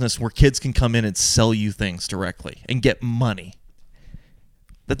any business where kids can come in and sell you things directly and get money.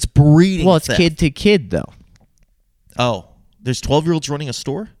 That's breeding Well, it's theft. kid to kid, though. Oh, there's 12-year-olds running a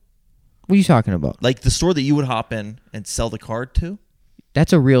store? What are you talking about? Like the store that you would hop in and sell the card to?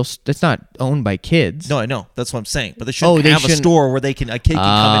 That's that's not owned by kids. No, I know. That's what I'm saying. But they shouldn't have a store where a kid can come in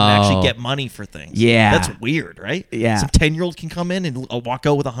and actually get money for things. Yeah. That's weird, right? Yeah. Some 10-year-old can come in and walk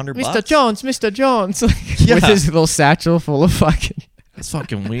out with $100. Mr. Jones. Yeah. With his little satchel full of fucking... That's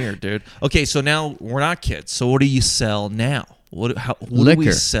fucking weird, dude. Okay, so now we're not kids. So what do you sell now? What do we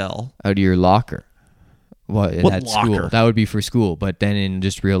sell? Out of your locker. What locker? School. That would be for school. But then in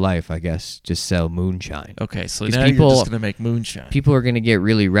just real life, I guess, just sell moonshine. Okay, so now you're just going to make moonshine. People are going to get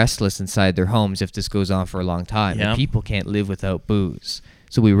really restless inside their homes if this goes on for a long time. Yeah. And people can't live without booze.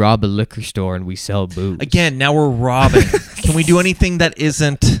 So we rob a liquor store and we sell booze. Again, now we're robbing. Can we do anything that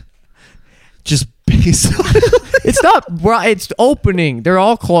isn't just based on... It's not. It's opening. They're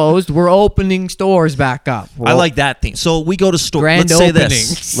all closed. We're opening stores back up. I like that thing. So we go to store. Grand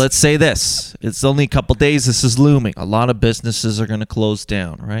Let's say this. It's only a couple days. This is looming. A lot of businesses are going to close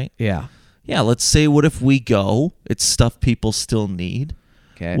down, right? Yeah. Yeah. Let's say, what if we go? It's stuff people still need.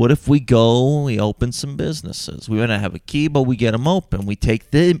 Okay. What if we go? We open some businesses. We might not have a key, but we get them open. We take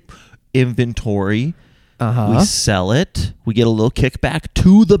the inventory. We sell it. We get a little kickback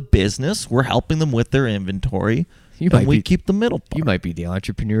to the business. We're helping them with their inventory. And we keep the middle part. You might be the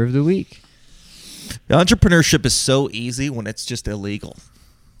entrepreneur of the week. Entrepreneurship is so easy when it's just illegal.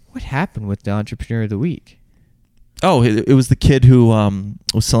 What happened with the entrepreneur of the week? Oh, it was the kid who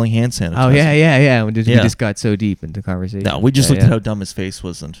was selling hand sanitizer. Oh, yeah. We just got so deep into conversation. No, we just looked at how dumb his face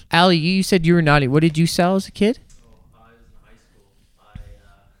was. And Ali, you said you were naughty. What did you sell as a kid?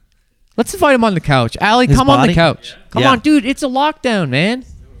 Let's invite him on the couch. Allie, come on the couch. Come on, dude. It's a lockdown, man.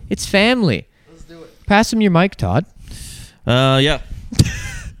 It's family. Let's do it. Pass him your mic, Todd. Yeah.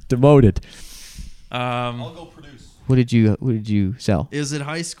 Demoted. I'll go produce. What did you sell? It was in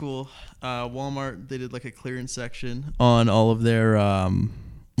high school. Walmart, they did like a clearance section on all of their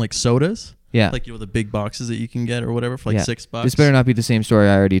like sodas. Yeah. Like, the big boxes that you can get or whatever for like $6. This better not be the same story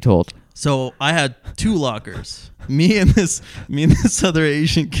I already told. So I had 2 lockers. Me and this other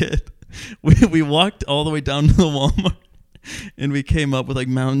Asian kid. We walked all the way down to the Walmart. And we came up with like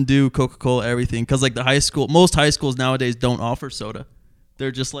Mountain Dew, Coca-Cola, everything. Because like most high schools nowadays don't offer soda.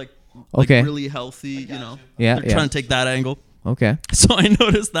 They're just like really healthy, Yeah, They're trying to take that angle. Okay. So I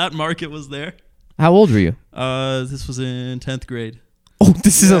noticed that market was there. How old were you? This was in 10th grade. Oh,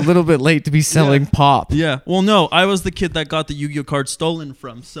 this is a little bit late to be selling pop. Yeah. Well, no, I was the kid that got the Yu-Gi-Oh card stolen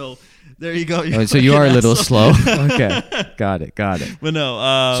from. So there you go. Oh, so you are a little slow. Okay. Got it. But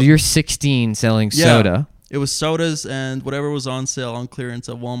no. So you're 16 selling soda. It was sodas and whatever was on sale on clearance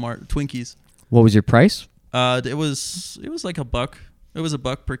at Walmart. Twinkies. What was your price? It was like $1. It was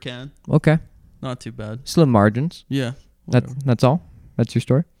 $1 per can. Okay. Not too bad. Slim margins. Yeah. That's all? That's your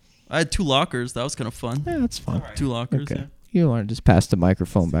story? I had 2 lockers. That was kind of fun. Yeah, that's fun. 2 lockers. Okay. Yeah. You want to just pass the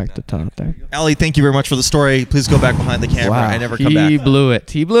microphone back to Todd there. Ali, thank you very much for the story. Please go back behind the camera. I never come back. He blew it.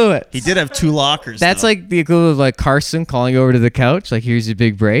 He did have 2 lockers. That's like the equivalent of like Carson calling over to the couch, like, here's your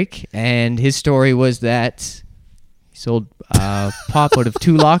big break. And his story was that he sold pop out of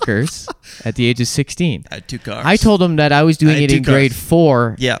 2 lockers at the age of 16. I had 2 cars. I told him that I was doing I had it 2 in grade cars.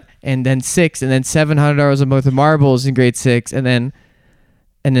 4. Yeah. And then 6, and then $700 worth of marbles in grade 6, and then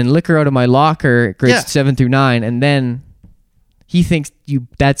liquor out of my locker grades 7 through 9, and then he thinks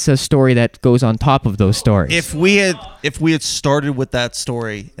that's a story that goes on top of those stories. If we had started with that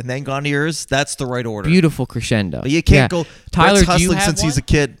story and then gone to yours, that's the right order. Beautiful crescendo. But you can't go. Tyler, Brett's do you hustling have since he's one? a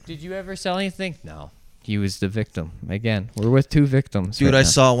kid. Did you ever sell anything? No. He was the victim. Again, we're with 2 victims. Dude, right I now.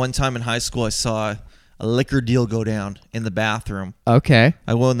 saw one time in high school, I saw a liquor deal go down in the bathroom. Okay.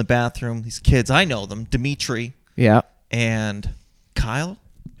 I go in the bathroom. These kids, I know them. Dimitri Yeah. and Kyle,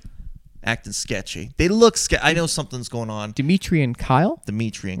 acting sketchy. They look sketchy. I know something's going on. Dimitri and Kyle?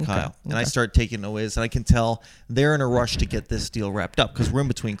 Dimitri and Okay, Kyle. And I okay. start taking a whiz, and I can tell they're in a rush to get this deal wrapped up because we're in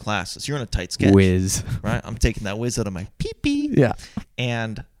between classes. You're in a tight sketch. Whiz. Right? I'm taking that whiz out of my pee-pee. Yeah.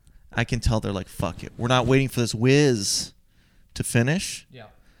 And I can tell they're like, fuck it. We're not waiting for this whiz to finish. Yeah.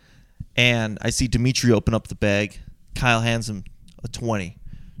 And I see Dimitri open up the bag. Kyle hands him a 20.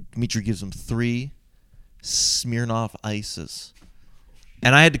 Dimitri gives him 3 Smirnoff Ices.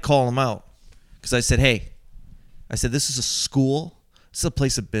 And I had to call him out because I said, hey, this is a school. This is a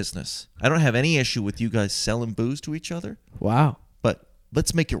place of business. I don't have any issue with you guys selling booze to each other. Wow. But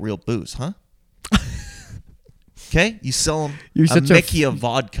let's make it real booze, huh? Okay? You sell them You're a such a Mickey of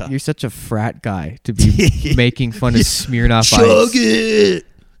vodka. You're such a frat guy to be making fun of Smirnoff Chug Ice. it.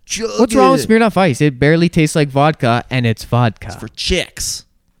 Chug What's it. wrong with Smirnoff Ice? It barely tastes like vodka, and it's vodka. It's for chicks.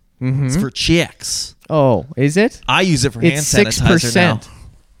 Mm-hmm. It's for chicks. Oh, is it? I use it for hand It's sanitizer now. 6%.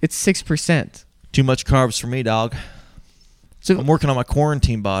 It's 6%. Too much carbs for me, dog. So I'm working on my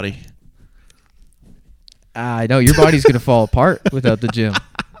quarantine body. I know your body's gonna fall apart without the gym.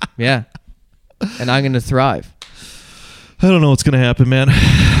 Yeah, and I'm gonna thrive. I don't know what's going to happen, man.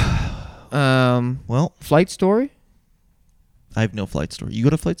 Well, Flight story. I have no flight story. You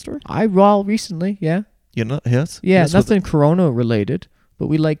got a flight story? Recently, yeah. You know, yes? Yeah, Yes, nothing Corona related, but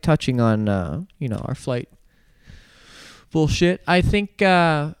we like touching on, our flight bullshit. I think,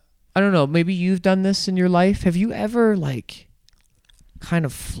 I don't know, maybe you've done this in your life. Have you ever, kind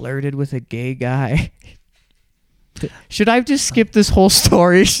of flirted with a gay guy? Should I just skip this whole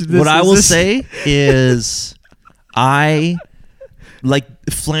story? What I will say is I,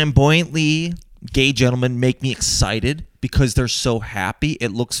 flamboyantly gay gentlemen make me excited because they're so happy.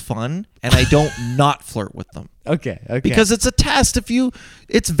 It looks fun, and I don't not flirt with them. Okay. Because it's a test.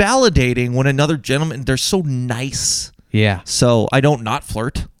 It's validating when another gentleman, they're so nice. Yeah. So I don't not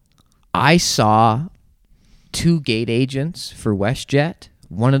flirt. I saw 2 gate agents for WestJet.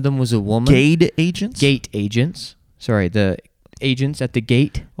 One of them was a woman. Gate agents? Gate agents. Sorry, the agents at the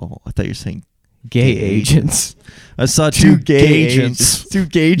gate. Oh, I thought you were saying Gay agents. I saw 2 gay agents. 2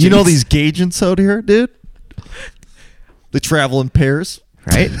 gay agents. You know these gay agents out here, dude? They travel in pairs.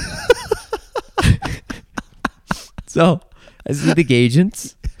 Right? So, I see the gay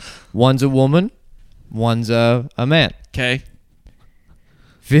agents. One's a woman. One's a man. Okay.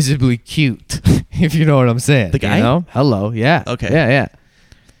 Visibly cute, if you know what I'm saying. The guy? You know? Hello, yeah. Okay. Yeah.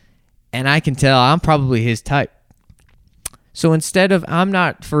 And I can tell I'm probably his type. So instead of, I'm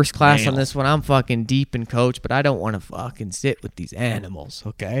not first class on Male. this one, I'm fucking deep in coach, but I don't want to fucking sit with these animals,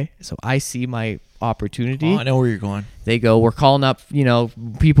 okay? So I see my opportunity. Oh, I know where you're going. They go, we're calling up,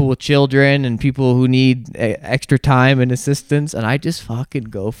 people with children and people who need extra time and assistance, and I just fucking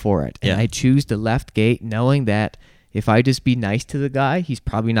go for it. And Yeah. I choose the left gate knowing that if I just be nice to the guy, he's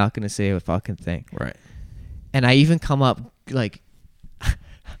probably not going to say a fucking thing. Right. And I even come up,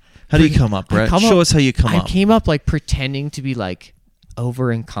 How do you come up, Brett? Show us how you come up. I came up like pretending to be like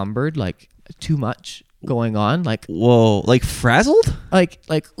over encumbered, like too much going on, like whoa, like frazzled, like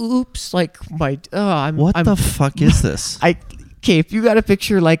oops, like my I'm the fuck is this? Okay, if you got a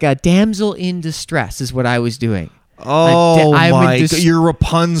picture, like a damsel in distress is what I was doing. Oh my God, you're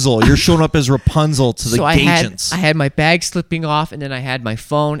Rapunzel. You're showing up as Rapunzel to the so agents. I had my bag slipping off, and then I had my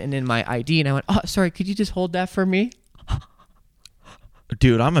phone and then my ID, and I went, oh, sorry, could you just hold that for me?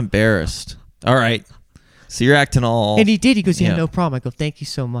 Dude, I'm embarrassed. All right. So you're acting all... And he did. He goes, yeah, no problem. I go, thank you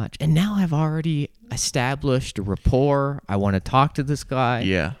so much. And now I've already established a rapport. I want to talk to this guy.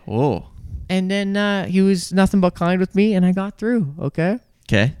 Yeah. Whoa. And then he was nothing but kind with me, and I got through, okay?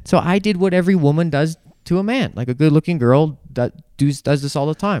 Okay. So I did what every woman does to a man. Like a good-looking girl that does this all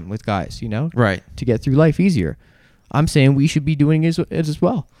the time with guys, you know? Right. To get through life easier. I'm saying we should be doing it as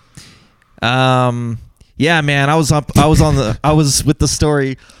well. Yeah, man, I was with the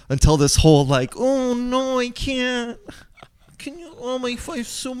story until this whole like, oh no, I can't. Can you? Oh my, I have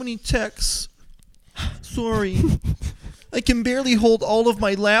so many texts. Sorry, I can barely hold all of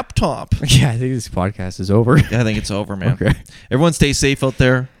my laptop. Yeah, I think this podcast is over. Yeah, I think it's over, man. Okay. Everyone, stay safe out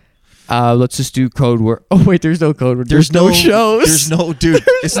there. Let's just do code word. Oh wait, there's no code word. There's no shows. There's no, dude.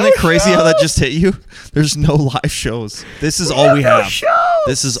 Isn't it crazy how that just hit you? There's no live shows. This is all we have.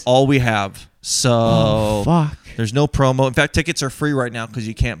 This is all we have. So fuck. There's no promo. In fact, tickets are free right now because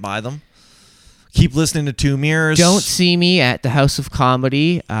you can't buy them. Keep listening to Meers. Don't see me at the House of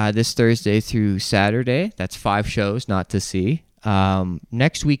Comedy this Thursday through Saturday. That's 5 shows not to see.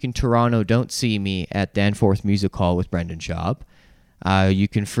 Next week in Toronto, don't see me at Danforth Music Hall with Brendan Schaub. You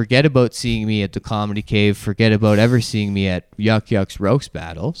can forget about seeing me at the Comedy Cave. Forget about ever seeing me at Yuck Yuck's Roast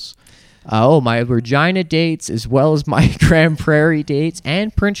Battles. My Regina dates, as well as my Grand Prairie dates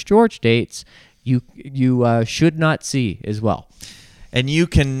and Prince George dates, you should not see as well. And you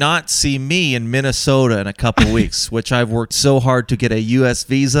cannot see me in Minnesota in a couple weeks, which I've worked so hard to get a U.S.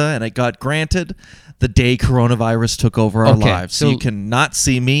 visa, and it got granted the day coronavirus took over our lives. So you cannot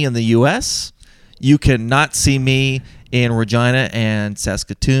see me in the U.S. You cannot see me in Regina and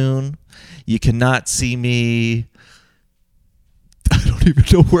Saskatoon. You cannot see me... I don't even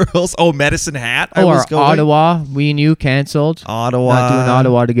know where else. Oh, Medicine Hat. Ottawa. We and you canceled. Ottawa. Not doing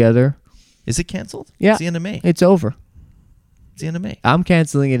Ottawa together. Is it canceled? Yeah. It's the end of May. It's over. It's the end of May. I'm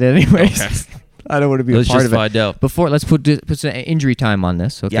canceling it anyways. Okay. I don't want to be a part of it. Find out. Before, let's put some injury time on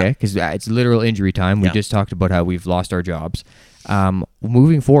this, okay? Because it's literal injury time. We just talked about how we've lost our jobs.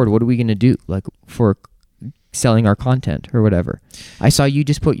 Moving forward, what are we going to do? Like for selling our content or whatever. I saw you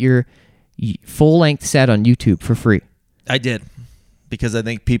just put your full-length set on YouTube for free. I did. Because I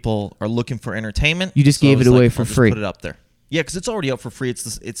think people are looking for entertainment. You just gave it away for free. Put it up there. Yeah, because it's already out for free.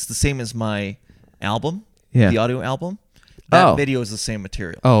 It's the same as my album, the audio album. That video is the same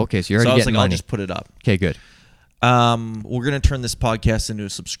material. Oh, okay. So you're already getting money. I'll just put it up. Okay, good. We're going to turn this podcast into a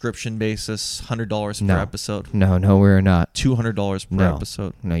subscription basis, $100 per episode. No, we're not. $200 per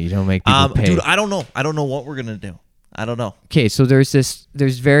episode. No, you don't make people pay. Dude, I don't know. I don't know what we're going to do. I don't know. Okay, so there's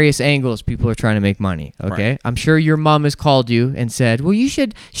various angles people are trying to make money, okay? Right. I'm sure your mom has called you and said, well, you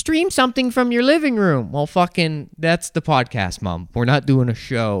should stream something from your living room. Well, fucking, that's the podcast, Mom. We're not doing a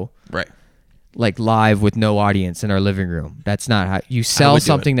show like live with no audience in our living room. That's not how you sell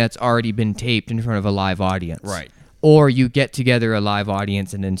something that's already been taped in front of a live audience. Right. Or you get together a live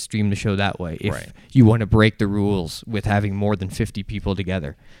audience and then stream the show that way if you want to break the rules with having more than 50 people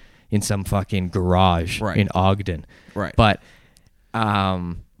together in some fucking garage in Ogden. Right. But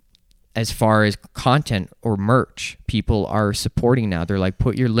as far as content or merch, people are supporting now. They're like,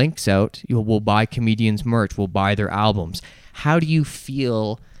 put your links out. We'll buy comedians' merch. We'll buy their albums. How do you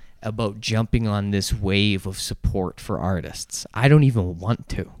feel about jumping on this wave of support for artists? I don't even want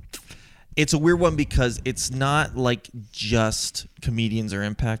to. It's a weird one because it's not like just comedians are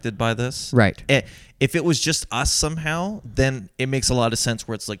impacted by this. Right. If it was just us somehow, then it makes a lot of sense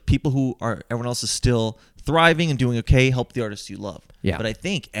where it's like people who are, everyone else is still thriving and doing okay, help the artists you love. Yeah. But I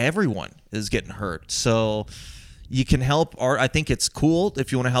think everyone is getting hurt. So you can help art. I think it's cool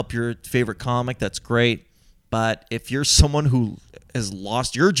if you want to help your favorite comic, that's great. But if you're someone who has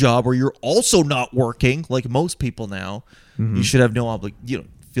lost your job or you're also not working, like most people now, you should have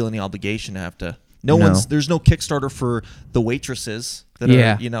feel any obligation to have to. There's no Kickstarter for the waitresses that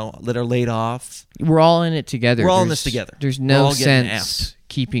are that are laid off. We're all in it together. We're all in this together. There's no sense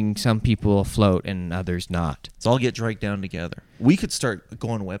keeping some people afloat and others not. Let's all get dragged down together. We could start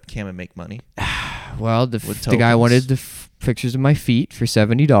going webcam and make money. Well, the guy wanted the pictures of my feet for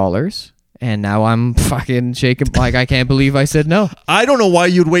 $70. And now I'm fucking shaking like I can't believe I said no. I don't know why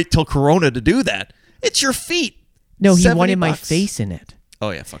you'd wait till Corona to do that. It's your feet. No, he wanted $70. my face in it. Oh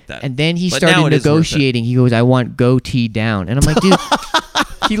yeah, fuck that. And then he But started now it is worth it. negotiating. He goes, I want goatee down. And I'm like, dude,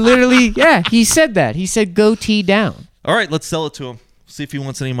 he literally, he said that. He said goatee down. All right, let's sell it to him. See if he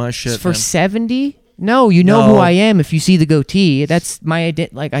wants any of my shit. For man. 70? No, you know who No. I am if you see the goatee. That's my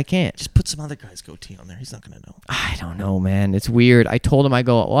identity. Like, I can't. Just put some other guy's goatee on there. He's not gonna know. I don't know, man. It's weird. I told him, I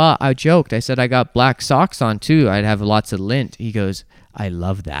go, well, I joked. I said I got black socks on too. I'd have lots of lint. He goes, I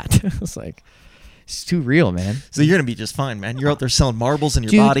love that. I was like, it's too real, man. So you're gonna be just fine, man. You're out there selling marbles in your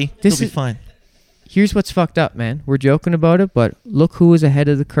Dude, body. You'll this be is- fine. Here's what's fucked up, man. We're joking about it, but look who was ahead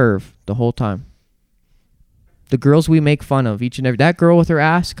of the curve the whole time. The girls we make fun of each and every. That girl with her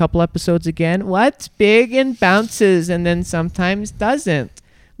ass, couple episodes again. What's big and bounces and then sometimes doesn't.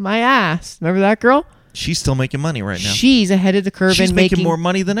 My ass. Remember that girl? She's still making money right now. She's ahead of the curve She's and making more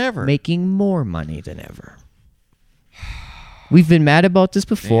money than ever. Making more money than ever. We've been mad about this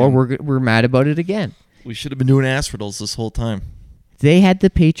before. Damn. We're mad about it again. We should have been doing ass riddles this whole time. They had the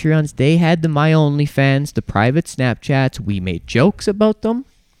Patreons. They had the My Only fans, the private Snapchats. We made jokes about them.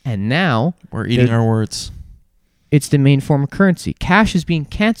 And now We're eating our words. it's the main form of currency. Cash is being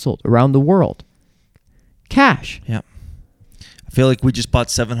canceled around the world. Cash. Yeah. I feel like we just bought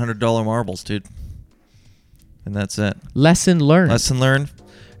 $700 marbles, dude. And that's it. Lesson learned. Lesson learned.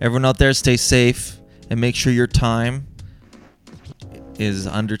 Everyone out there, stay safe and make sure your time is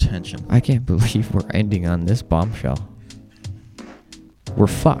under tension. I can't believe we're ending on this bombshell. We're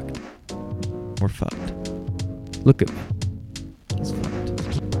fucked. We're fucked. Look at me. It's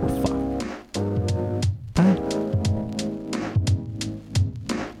fucked. We're fucked. Bye.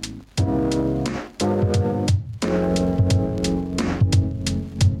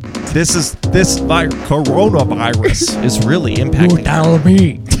 This coronavirus is really impacting.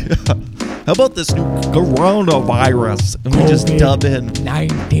 me. How about this new coronavirus? And we just dub in.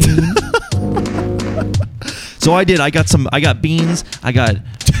 19. So I got beans. I got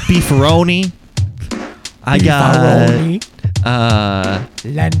beefaroni. I got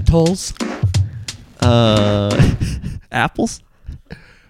Lentils. apples.